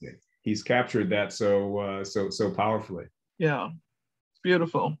capsizing. He's captured that so powerfully. Yeah, it's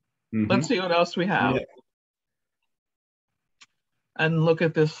beautiful. Let's see what else we have. Yeah. And look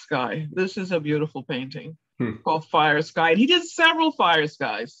at this sky. This is a beautiful painting called Fire Sky. And he did several fire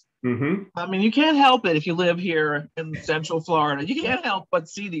skies. I mean, you can't help it if you live here in Central Florida. You can't help but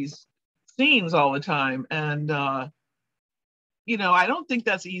see these scenes all the time. And, I don't think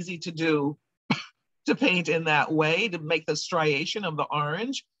that's easy to do, to paint in that way, to make the striation of the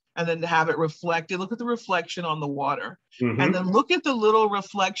orange and then to have it reflected. Look at the reflection on the water. And then look at the little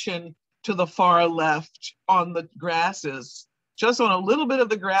reflection to the far left on the grasses, just on a little bit of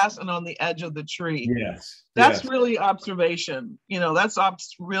the grass and on the edge of the tree. That's really observation.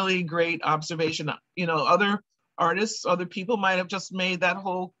 That's really great observation. Other artists, other people might have just made that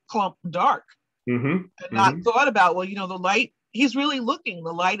whole clump dark and not thought about, the light, he's really looking,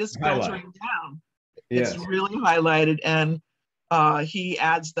 the light is filtering down. It's really highlighted, and he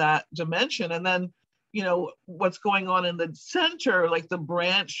adds that dimension. And then, what's going on in the center, like the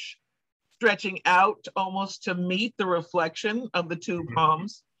branch stretching out almost to meet the reflection of the two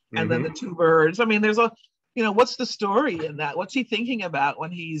palms and then the two birds. I mean, there's what's the story in that? What's he thinking about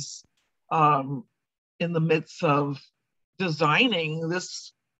when he's in the midst of designing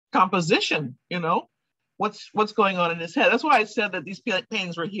this composition? What's going on in his head? That's why I said that these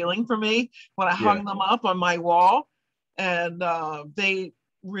paintings were healing for me when I hung them up on my wall, and they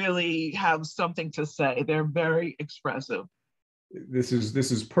really have something to say. They're very expressive. This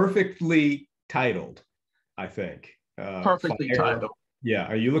is perfectly titled, I think. Perfectly titled.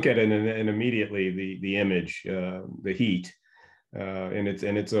 Yeah, you look at it and immediately the image, the heat, and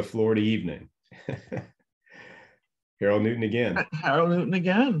it's a Florida evening. Harold Newton again. Harold Newton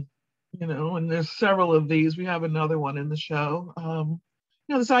again. And there's several of these. We have another one in the show.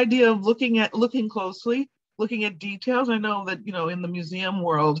 This idea of looking closely, looking at details. I know that, in the museum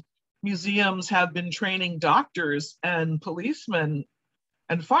world, museums have been training doctors and policemen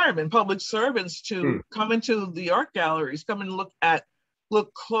and firemen, public servants to come into the art galleries, come and look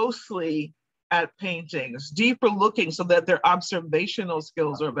closely at paintings, deeper looking, so that their observational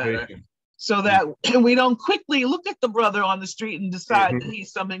skills are better. so that we don't quickly look at the brother on the street and decide that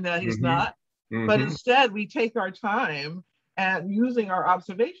he's something that he's not, but instead we take our time and using our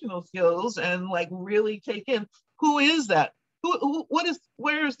observational skills and like really take in, who is that?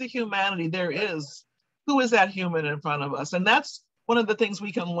 Where is the humanity there is? Who is that human in front of us? And that's one of the things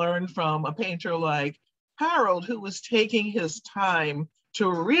we can learn from a painter like Harold, who was taking his time to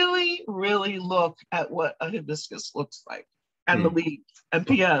really, really look at what a hibiscus looks like and the leaves. And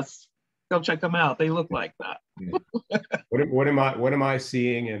P.S., go check them out. They look like that. What am I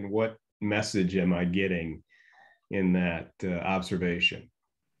seeing, and what message am I getting in that observation?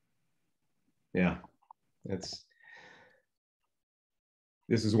 Yeah, this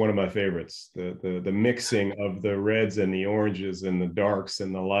is one of my favorites. The mixing of the reds and the oranges and the darks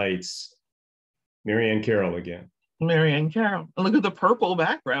and the lights. Marianne Carroll again. Marianne Carroll. And look at the purple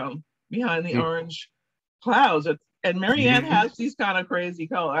background behind the orange clouds. And Marianne has these kind of crazy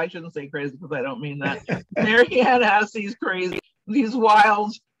colors. I shouldn't say crazy because I don't mean that. Marianne has these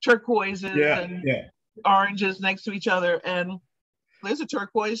wild turquoises and oranges next to each other. And there's a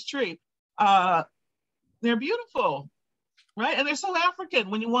turquoise tree. They're beautiful, right? And they're so African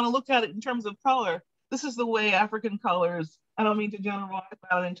when you want to look at it in terms of color. This is the way African colors, I don't mean to generalize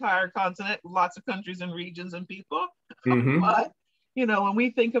about an entire continent, lots of countries and regions and people, but when we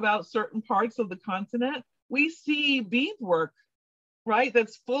think about certain parts of the continent, we see beadwork, right?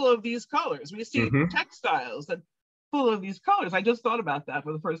 That's full of these colors. We see textiles that full of these colors. I just thought about that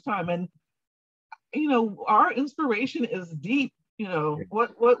for the first time. And, our inspiration is deep.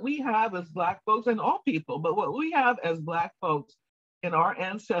 What we have as Black folks, and all people, but what we have as Black folks in our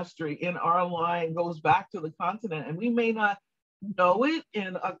ancestry, in our line, goes back to the continent. And we may not know it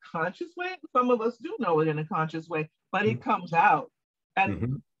in a conscious way. Some of us do know it in a conscious way, but it comes out.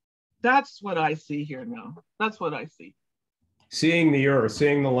 And that's what I see here now. That's what I see. Seeing the earth,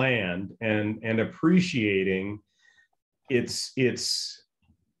 seeing the land, and appreciating its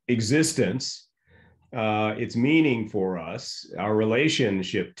existence, its meaning for us, our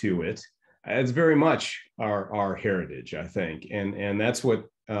relationship to it. It's very much our heritage, I think, and that's what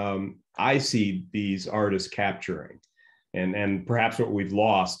I see these artists capturing, and perhaps what we've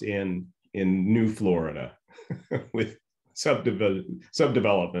lost in New Florida with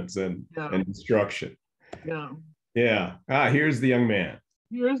subdevelopments and destruction. Here's the young man.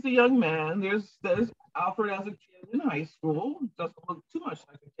 Here's the young man. There's Alfred as a kid in high school. Doesn't look too much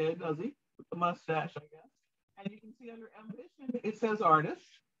like a kid, does he? With the mustache, I guess. And you can see under ambition, it says artist.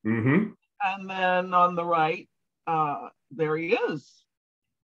 And then on the right, there he is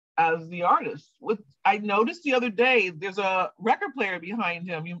as the artist. I noticed the other day, there's a record player behind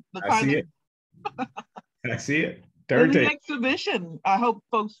him. I see it. I see it. In the exhibition, I hope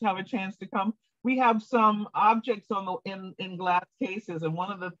folks have a chance to come. We have some objects in glass cases, and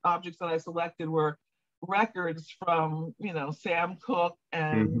one of the objects that I selected were records from Sam Cooke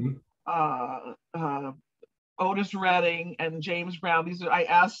and Otis Redding and James Brown. I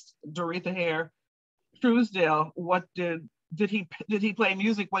asked Doretha Hare Truesdale, what did he play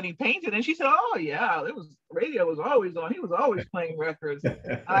music when he painted? And she said, oh yeah, radio was always on. He was always playing records.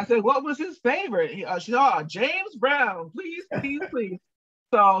 And I said, what was his favorite? She said, James Brown, please, please, please.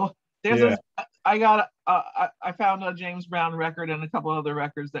 So there's I found a James Brown record and a couple other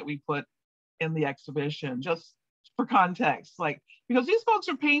records that we put in the exhibition just for context, because these folks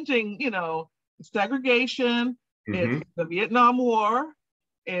are painting, segregation, it's the Vietnam War,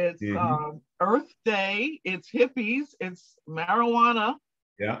 it's Earth Day, it's hippies, it's marijuana.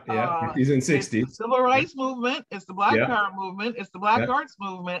 Hippies and 60s. It's the Civil Rights Movement, it's the Black Power movement, it's the Black Arts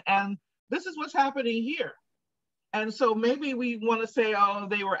movement, and this is what's happening here. And so maybe we want to say, oh,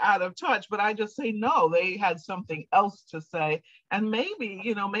 they were out of touch, but I just say, no, they had something else to say. And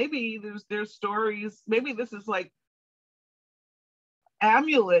maybe, maybe there's stories, maybe this is like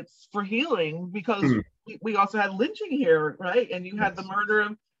amulets for healing, because we also had lynching here, right? And you had the murder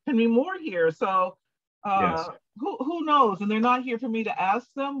of Henry Moore here. So who knows? And they're not here for me to ask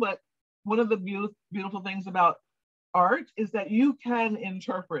them, but one of the beautiful things about art is that you can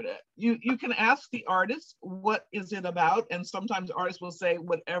interpret it. You can ask the artist, what is it about? And sometimes artists will say,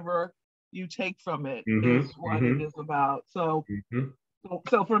 whatever you take from it is what it is about. So,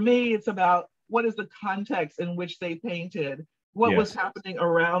 so for me, it's about what is the context in which they painted, what was happening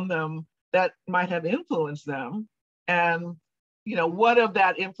around them that might have influenced them, and what of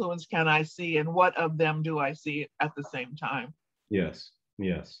that influence can I see, and what of them do I see at the same time? Yes.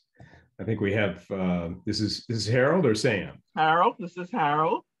 I think we have, this is Harold or Sam? Harold, this is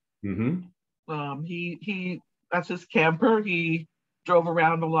Harold. That's his camper. He drove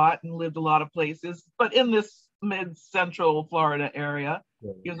around a lot and lived a lot of places. But in this mid-central Florida area.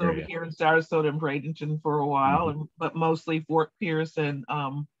 He was over here in Sarasota and Bradenton for a while, but mostly Fort Pierce and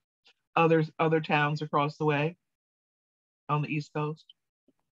other towns across the way on the East Coast.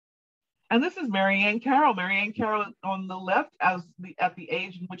 And this is Marianne Carroll. Marianne Carroll on the left at the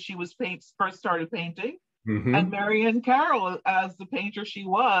age in which she was first started painting. And Marianne Carroll as the painter she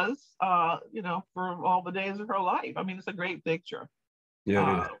was, for all the days of her life. I mean, it's a great picture.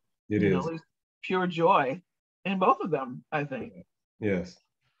 Yeah, it is. There's pure joy in both of them, I think. Yes.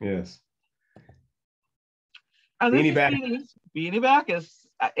 And this is Beanie Backus.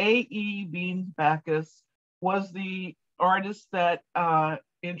 A.E. Bean Backus was the artist that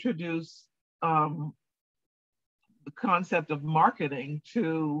introduced the concept of marketing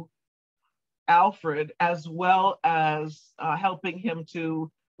to Alfred, as well as helping him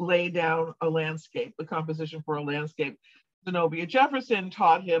to lay down a landscape, the composition for a landscape. Zenobia Jefferson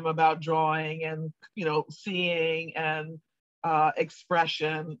taught him about drawing and, seeing and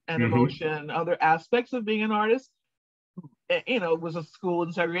expression and emotion, other aspects of being an artist. It was a school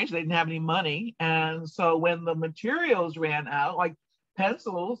in segregation. They didn't have any money. And so when the materials ran out, like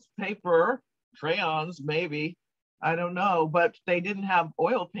pencils, paper, crayons, maybe, I don't know, but they didn't have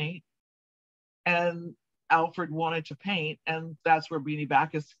oil paint. And Alfred wanted to paint, and that's where Beanie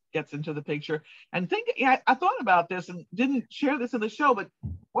Backus gets into the picture. And I thought about this and didn't share this in the show, but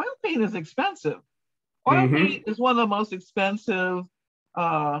oil paint is expensive. Oil paint is one of the most expensive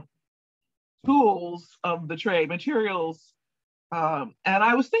tools of the trade, materials. And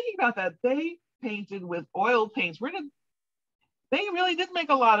I was thinking about that. They painted with oil paints. They really didn't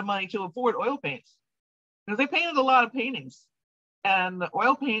make a lot of money to afford oil paints because they painted a lot of paintings, and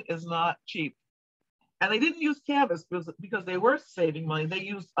oil paint is not cheap. And they didn't use canvas because they were saving money. They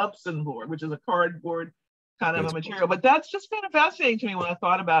used Upson board, which is a cardboard kind of a material. But that's just kind of fascinating to me when I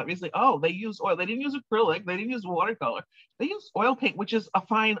thought about it recently. Oh, they use oil. They didn't use acrylic. They didn't use watercolor. They used oil paint, which is a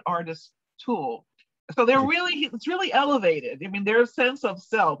fine artist tool. So it's really elevated. I mean, their sense of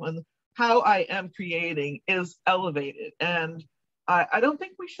self and how I am creating is elevated. And I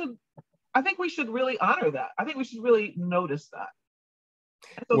think we should really honor that. I think we should really notice that.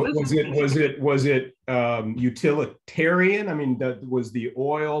 So was it utilitarian? I mean, was the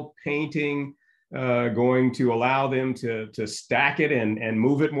oil painting going to allow them to stack it and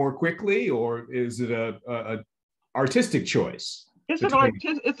move it more quickly, or is it a artistic choice?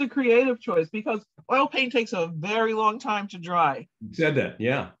 It's a creative choice because oil paint takes a very long time to dry. You said that,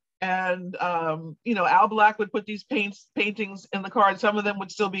 yeah. And Al Black would put these paintings in the car, and some of them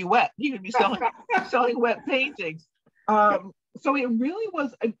would still be wet. He would be selling wet paintings. So it really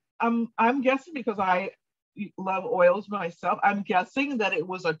was. I'm guessing because I love oils myself. I'm guessing that it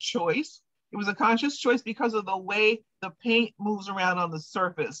was a choice. It was a conscious choice because of the way the paint moves around on the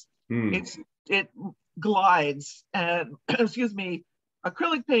surface. It glides, and excuse me,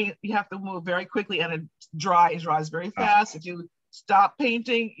 acrylic paint you have to move very quickly, and it dries very fast. If you stop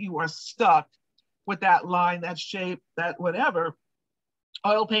painting, you are stuck with that line, that shape, that whatever.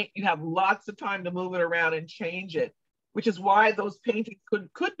 Oil paint, you have lots of time to move it around and change it, which is why those paintings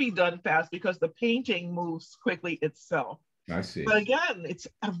could be done fast because the painting moves quickly itself. I see. But again, it's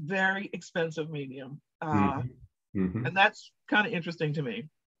a very expensive medium. And that's kind of interesting to me.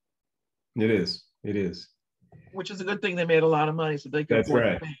 It is. Which is a good thing they made a lot of money so they could afford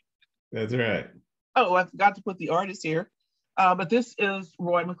to paint. That's right. Oh, I forgot to put the artist here. But this is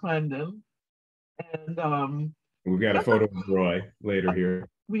Roy McClendon. And we've got a photo of Roy later here.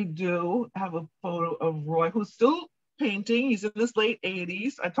 We do have a photo of Roy, who's still painting. He's in his late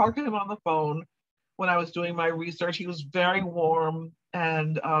 80s. I talked to him on the phone when I was doing my research. He was very warm.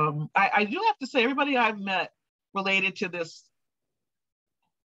 And I do have to say, everybody I've met related to this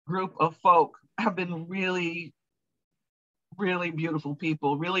group of folk have been really, really beautiful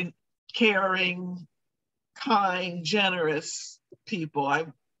people, really caring, kind, generous people.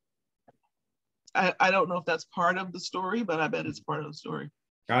 I don't know if that's part of the story, but I bet it's part of the story.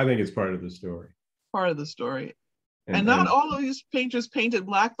 I think it's part of the story. Part of the story. And not all of these painters painted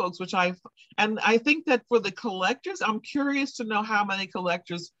Black folks, I think that for the collectors, I'm curious to know how many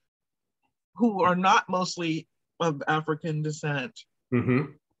collectors who are not mostly of African descent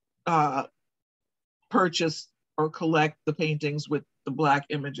purchase or collect the paintings with the Black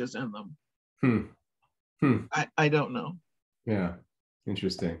images in them. I don't know. Yeah,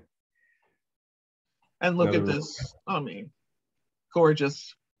 interesting. And look at this. I mean,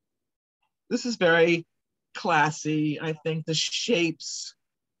 gorgeous. This is very classy. I think the shapes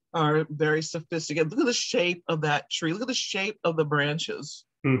are very sophisticated. Look at the shape of that tree. Look at the shape of the branches.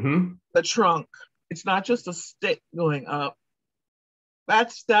 The trunk. It's not just a stick going up.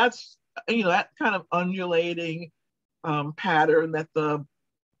 That's that kind of undulating pattern that the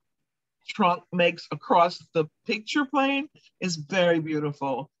trunk makes across the picture plane is very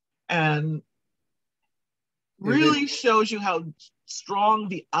beautiful, and really shows you how strong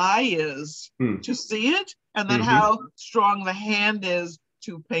the eye is to see it, and then how strong the hand is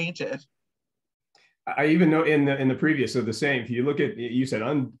to paint it. I even know in the previous, so the same. If you look at, you said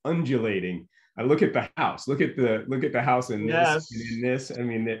undulating. I look at the house. Look at the house in this. And in this, I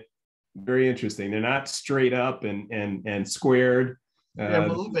mean, very interesting. They're not straight up and squared. They're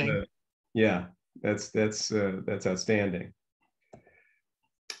moving. Yeah, that's outstanding.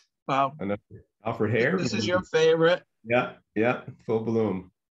 Wow. Another Alfred Hare. This is your favorite. Yeah, full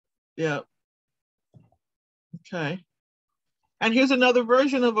bloom. Yeah. Okay. And here's another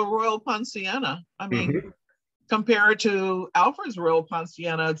version of a Royal Poinciana. I mean, compared to Alfred's Royal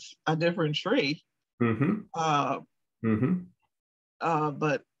Poinciana, it's a different tree. But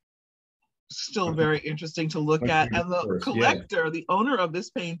still very interesting to look at. And the collector, the owner of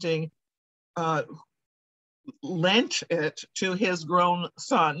this painting, lent it to his grown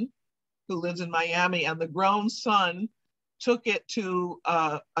son, who lives in Miami, and the grown son took it to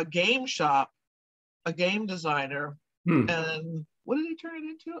a game shop, a game designer. And what did he turn it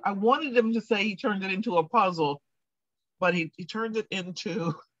into? I wanted him to say he turned it into a puzzle, but he turned it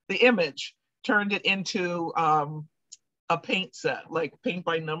into the image, turned it into a paint set, like paint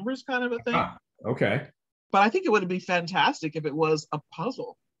by numbers kind of a thing. Okay. But I think it would be fantastic if it was a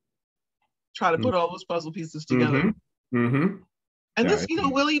puzzle. Try to put all those puzzle pieces together. And this,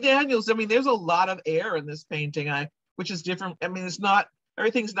 Willie Daniels, I mean, there's a lot of air in this painting, which is different. I mean,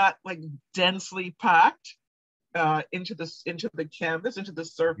 everything's not like densely packed into the canvas, into the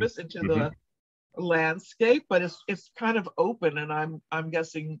surface, into the landscape, but it's kind of open, and I'm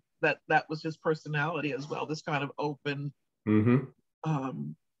guessing that was his personality as well. This kind of open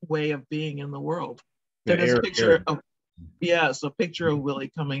way of being in the world. And there's a picture of a picture of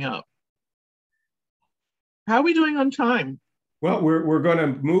Willie coming up. How are we doing on time? Well, we're going to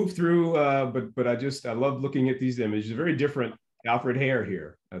move through, but I love looking at these images. Very different Alfred Hare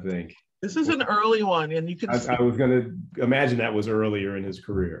here, I think. This is an early one, and you can. I was going to imagine that was earlier in his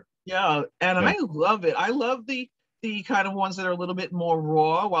career. Yeah, and I love it. I love the kind of ones that are a little bit more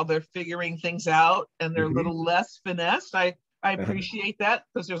raw while they're figuring things out, and they're a little less finessed. I appreciate that,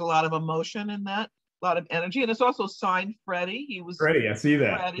 because there's a lot of emotion in that, a lot of energy, and it's also signed Freddie. He was Freddie. I see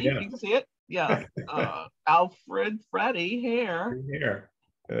that. Freddie, you can see it. Yeah, Alfred Freddie Hare.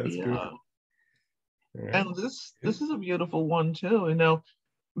 That's good. Right. And this is a beautiful one too.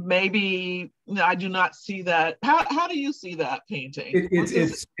 Maybe I do not see that. How do you see that painting?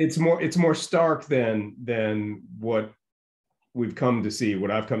 It's more stark than what we've come to see.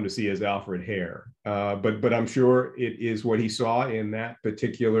 What I've come to see as Alfred Hare. But I'm sure it is what he saw in that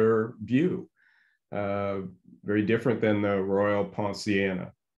particular view. Very different than the Royal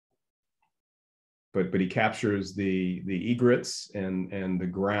Poinciana. But he captures the egrets and the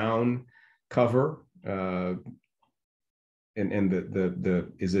ground cover. And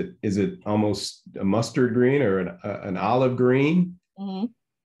the is it almost a mustard green or an olive green?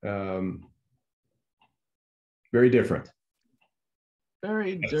 Very different.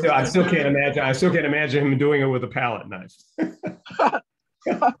 Very different. I still can't imagine him doing it with a palette knife.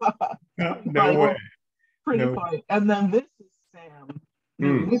 No way. Pretty funny. And then this is Sam.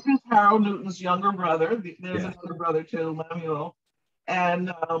 This is Harold Newton's younger brother. There's another brother too, Lemuel.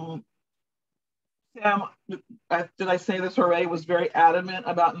 And Sam, did I say this already, was very adamant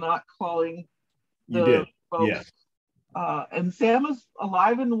about not calling the folks. And Sam is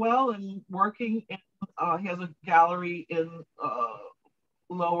alive and well and working. He has a gallery in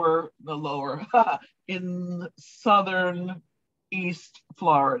in southern East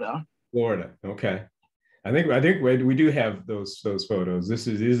Florida. Okay. I think we do have those photos.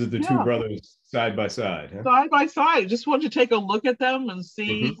 These are the two brothers side by side. Huh? Side by side. Just want to take a look at them and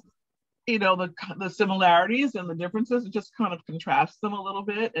see, the similarities and the differences. It just kind of contrasts them a little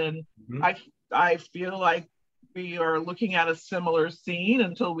bit. And I feel like we are looking at a similar scene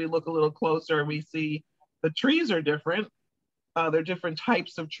until we look a little closer and we see the trees are different. They're different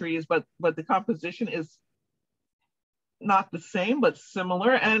types of trees, but the composition is not the same, but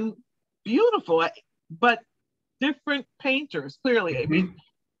similar and beautiful. But different painters, clearly. I mean,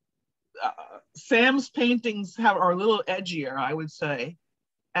 Sam's paintings are a little edgier, I would say,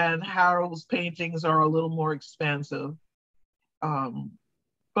 and Harold's paintings are a little more expansive.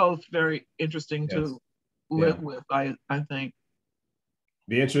 Both very interesting to live with, I think.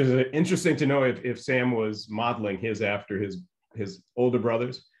 Be interesting to know if Sam was modeling his after his older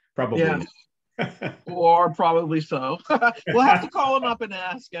brothers. Probably. Yeah. Or probably so. We'll have to call him up and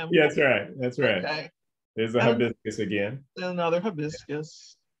ask him. Yeah, that's right. That's right. Okay. There's a hibiscus again. Another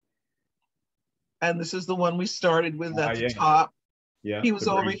hibiscus. And this is the one we started with at the Yeah. top. Yeah. He was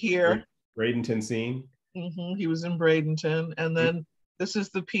over here. Bradenton scene. He was in Bradenton. And then this is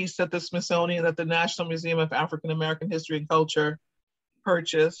the piece that the Smithsonian, that the National Museum of African American History and Culture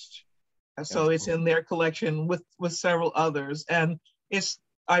purchased. So it's in their collection with several others. And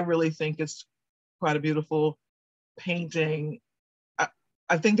I really think it's quite a beautiful painting.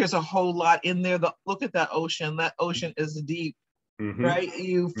 I think there's a whole lot in there. Look at that ocean. That ocean is deep, right?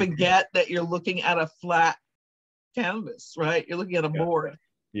 You forget that you're looking at a flat canvas, right? You're looking at a board.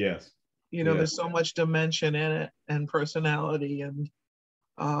 Yes. You know, there's so much dimension in it and personality, and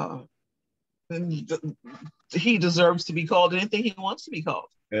he deserves to be called anything he wants to be called.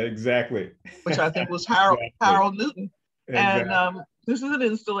 Exactly. Which I think was Harold Newton. Exactly. And this is an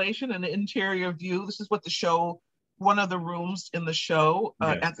installation, an interior view. This is what the show, one of the rooms in the show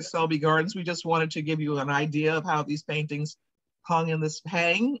at the Selby Gardens. We just wanted to give you an idea of how these paintings hang in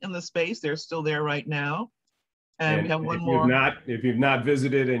the space. They're still there right now. And we have one more. If you've not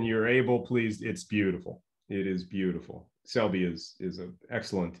visited and you're able, please, it's beautiful. It is beautiful. Selby is an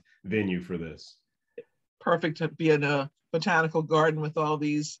excellent venue for this. Perfect to be in a botanical garden with all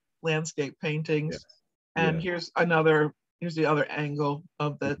these landscape paintings. Yes. And here's the other angle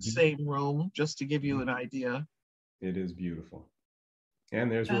of that same room, just to give you an idea. It is beautiful. And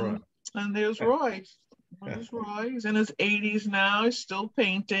there's Roy. And there's Roy. There's Roy. He's in his 80s now. He's still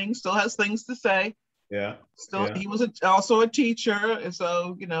painting, still has things to say. Yeah. He was also a teacher.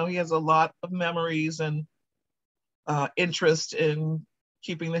 So, he has a lot of memories and interest in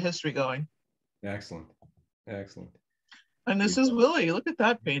keeping the history going. Excellent. Excellent. And this is Willie. Look at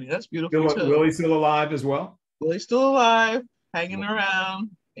that painting. That's beautiful too. Willie's still alive as well? Willie's still alive, hanging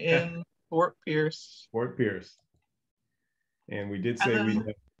around in Fort Pierce. Fort Pierce. And we did say we'd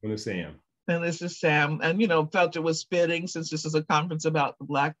have one of Sam. And this is Sam. And, felt it was fitting, since this is a conference about the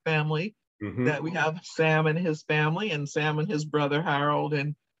Black family, that we have Sam and his family, and Sam and his brother Harold.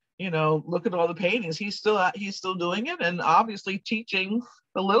 And, look at all the paintings. He's still doing it, and obviously teaching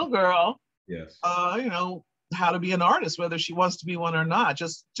the little girl, how to be an artist, whether she wants to be one or not.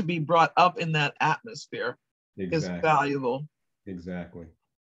 Just to be brought up in that atmosphere is valuable. Exactly.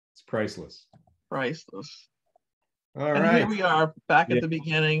 It's priceless. Priceless. All right. Here we are back at the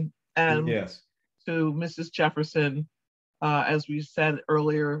beginning. And to Mrs. Jefferson, as we said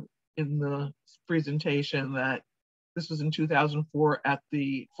earlier in the presentation, that this was in 2004 at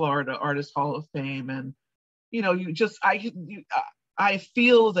the Florida Artist Hall of Fame. And, I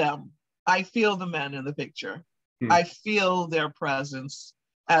feel them. I feel the men in the picture. I feel their presence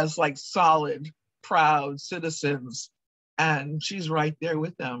as like solid, proud citizens. And she's right there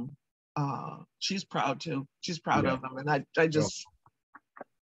with them. She's proud too. She's proud of them. And I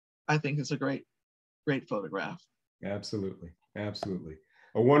think it's a great photograph. Absolutely. Absolutely.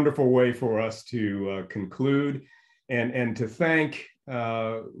 A wonderful way for us to conclude and to thank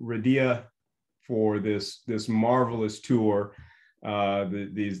Radiah for this marvelous tour,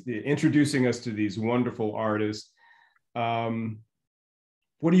 introducing us to these wonderful artists.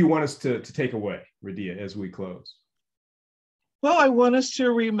 What do you want us to take away, Radiah, as we close? Well, I want us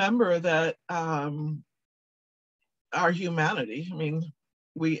to remember that our humanity,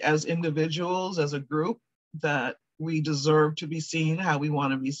 we as individuals, as a group, that we deserve to be seen how we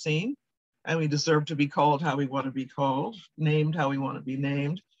want to be seen, and we deserve to be called how we want to be called, named how we want to be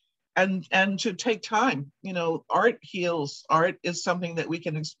named, and to take time. Art heals. Art is something that we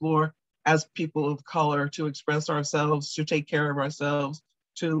can explore as people of color, to express ourselves, to take care of ourselves,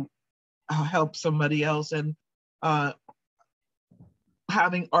 to help somebody else. And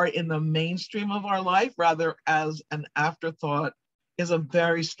having art in the mainstream of our life rather as an afterthought is a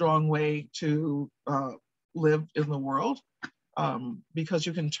very strong way to live in the world, because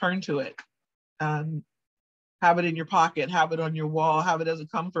you can turn to it and have it in your pocket, have it on your wall, have it as a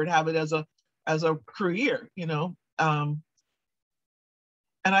comfort, have it as a career,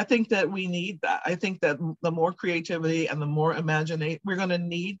 and I think that we need that. I think that the more creativity and the more imagination, we're going to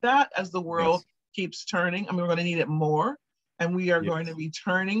need that as the world keeps turning. We're going to need it more. And we are going to be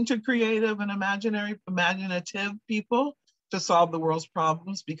turning to creative and imaginative people to solve the world's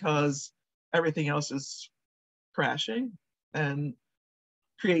problems, because everything else is crashing. And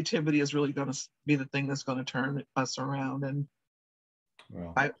creativity is really going to be the thing that's going to turn us around. And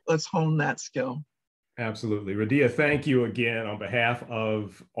let's hone that skill. Absolutely. Radiah, thank you again on behalf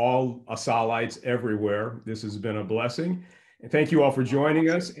of all Asalites everywhere. This has been a blessing. And thank you all for joining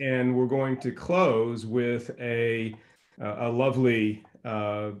us. And we're going to close with a lovely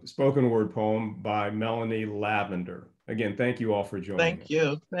spoken word poem by Melanie Lavender. Again, thank you all for joining us. Thank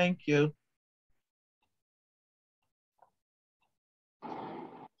you. Thank you.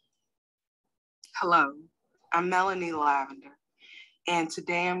 Hello, I'm Melanie Lavender, and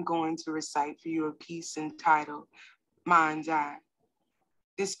today I'm going to recite for you a piece entitled Mind's Eye.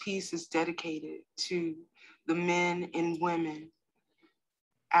 This piece is dedicated to the men and women,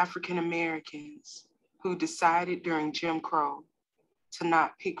 African Americans, who decided during Jim Crow to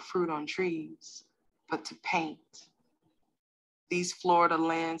not pick fruit on trees, but to paint. These Florida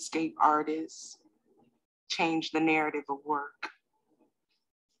landscape artists changed the narrative of work.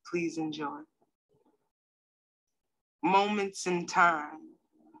 Please enjoy. Moments in time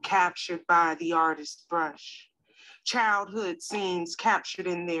captured by the artist's brush. Childhood scenes captured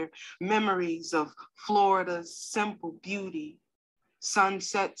in their memories of Florida's simple beauty.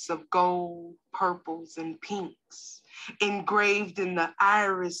 Sunsets of gold, purples, and pinks, engraved in the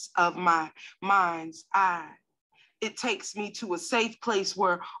iris of my mind's eye. It takes me to a safe place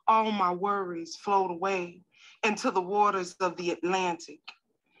where all my worries float away into the waters of the Atlantic.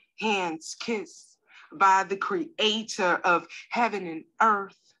 Hands kissed by the creator of heaven and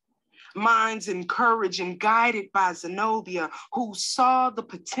earth. Minds encouraged and guided by Zenobia, who saw the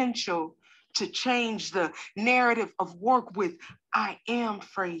potential to change the narrative of work with I am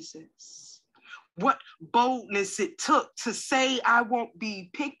phrases. What boldness it took to say I won't be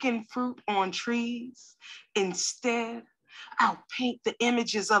picking fruit on trees. Instead, I'll paint the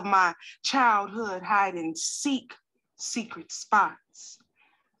images of my childhood hide and seek secret spots.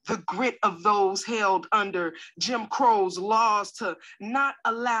 The grit of those held under Jim Crow's laws to not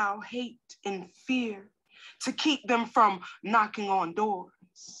allow hate and fear, to keep them from knocking on doors.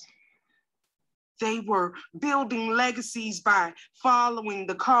 They were building legacies by following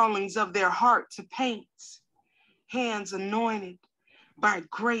the callings of their heart to paint, hands anointed by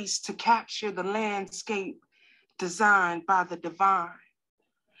grace to capture the landscape designed by the divine.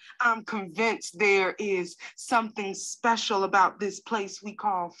 I'm convinced there is something special about this place we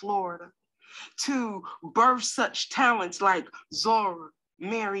call Florida. To birth such talents like Zora,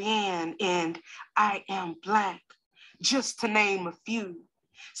 Marianne, and I Am Black, just to name a few.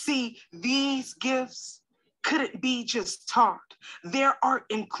 See, these gifts couldn't be just taught. Their art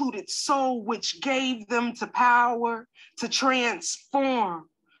included soul, which gave them the power to transform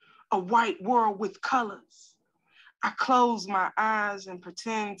a white world with colors. I close my eyes and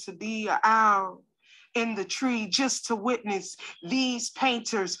pretend to be an owl in the tree just to witness these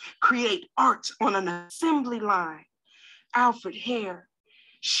painters create art on an assembly line. Alfred Hare,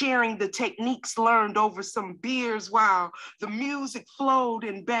 sharing the techniques learned over some beers while the music flowed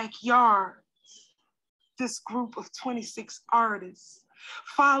in backyards. This group of 26 artists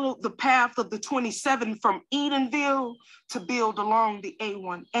followed the path of the 27 from Edenville to build along the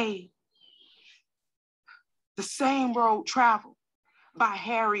A1A. The same road traveled by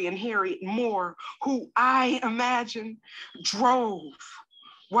Harry and Harriet Moore, who I imagine drove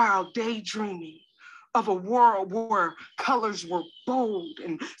while daydreaming of a world where colors were bold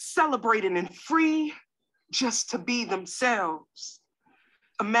and celebrated and free just to be themselves.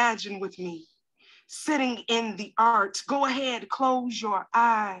 Imagine with me, sitting in the arts. Go ahead, close your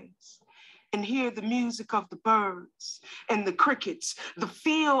eyes and hear the music of the birds and the crickets, the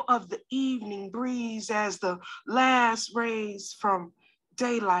feel of the evening breeze as the last rays from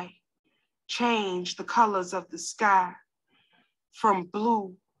daylight change the colors of the sky from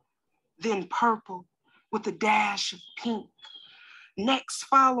blue, then purple with a dash of pink. Next,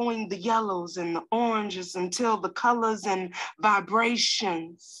 following the yellows and the oranges until the colors and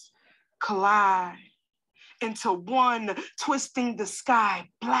vibrations collide into one, twisting the sky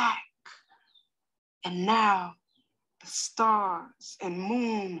black. And now the stars and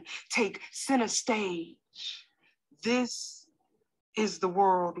moon take center stage. This is the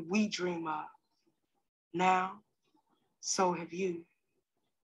world we dream of. Now, so have you.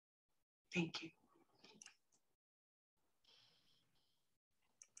 Thank you.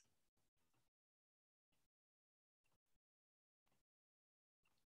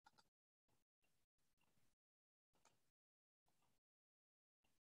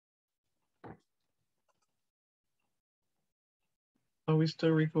 Are we still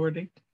recording?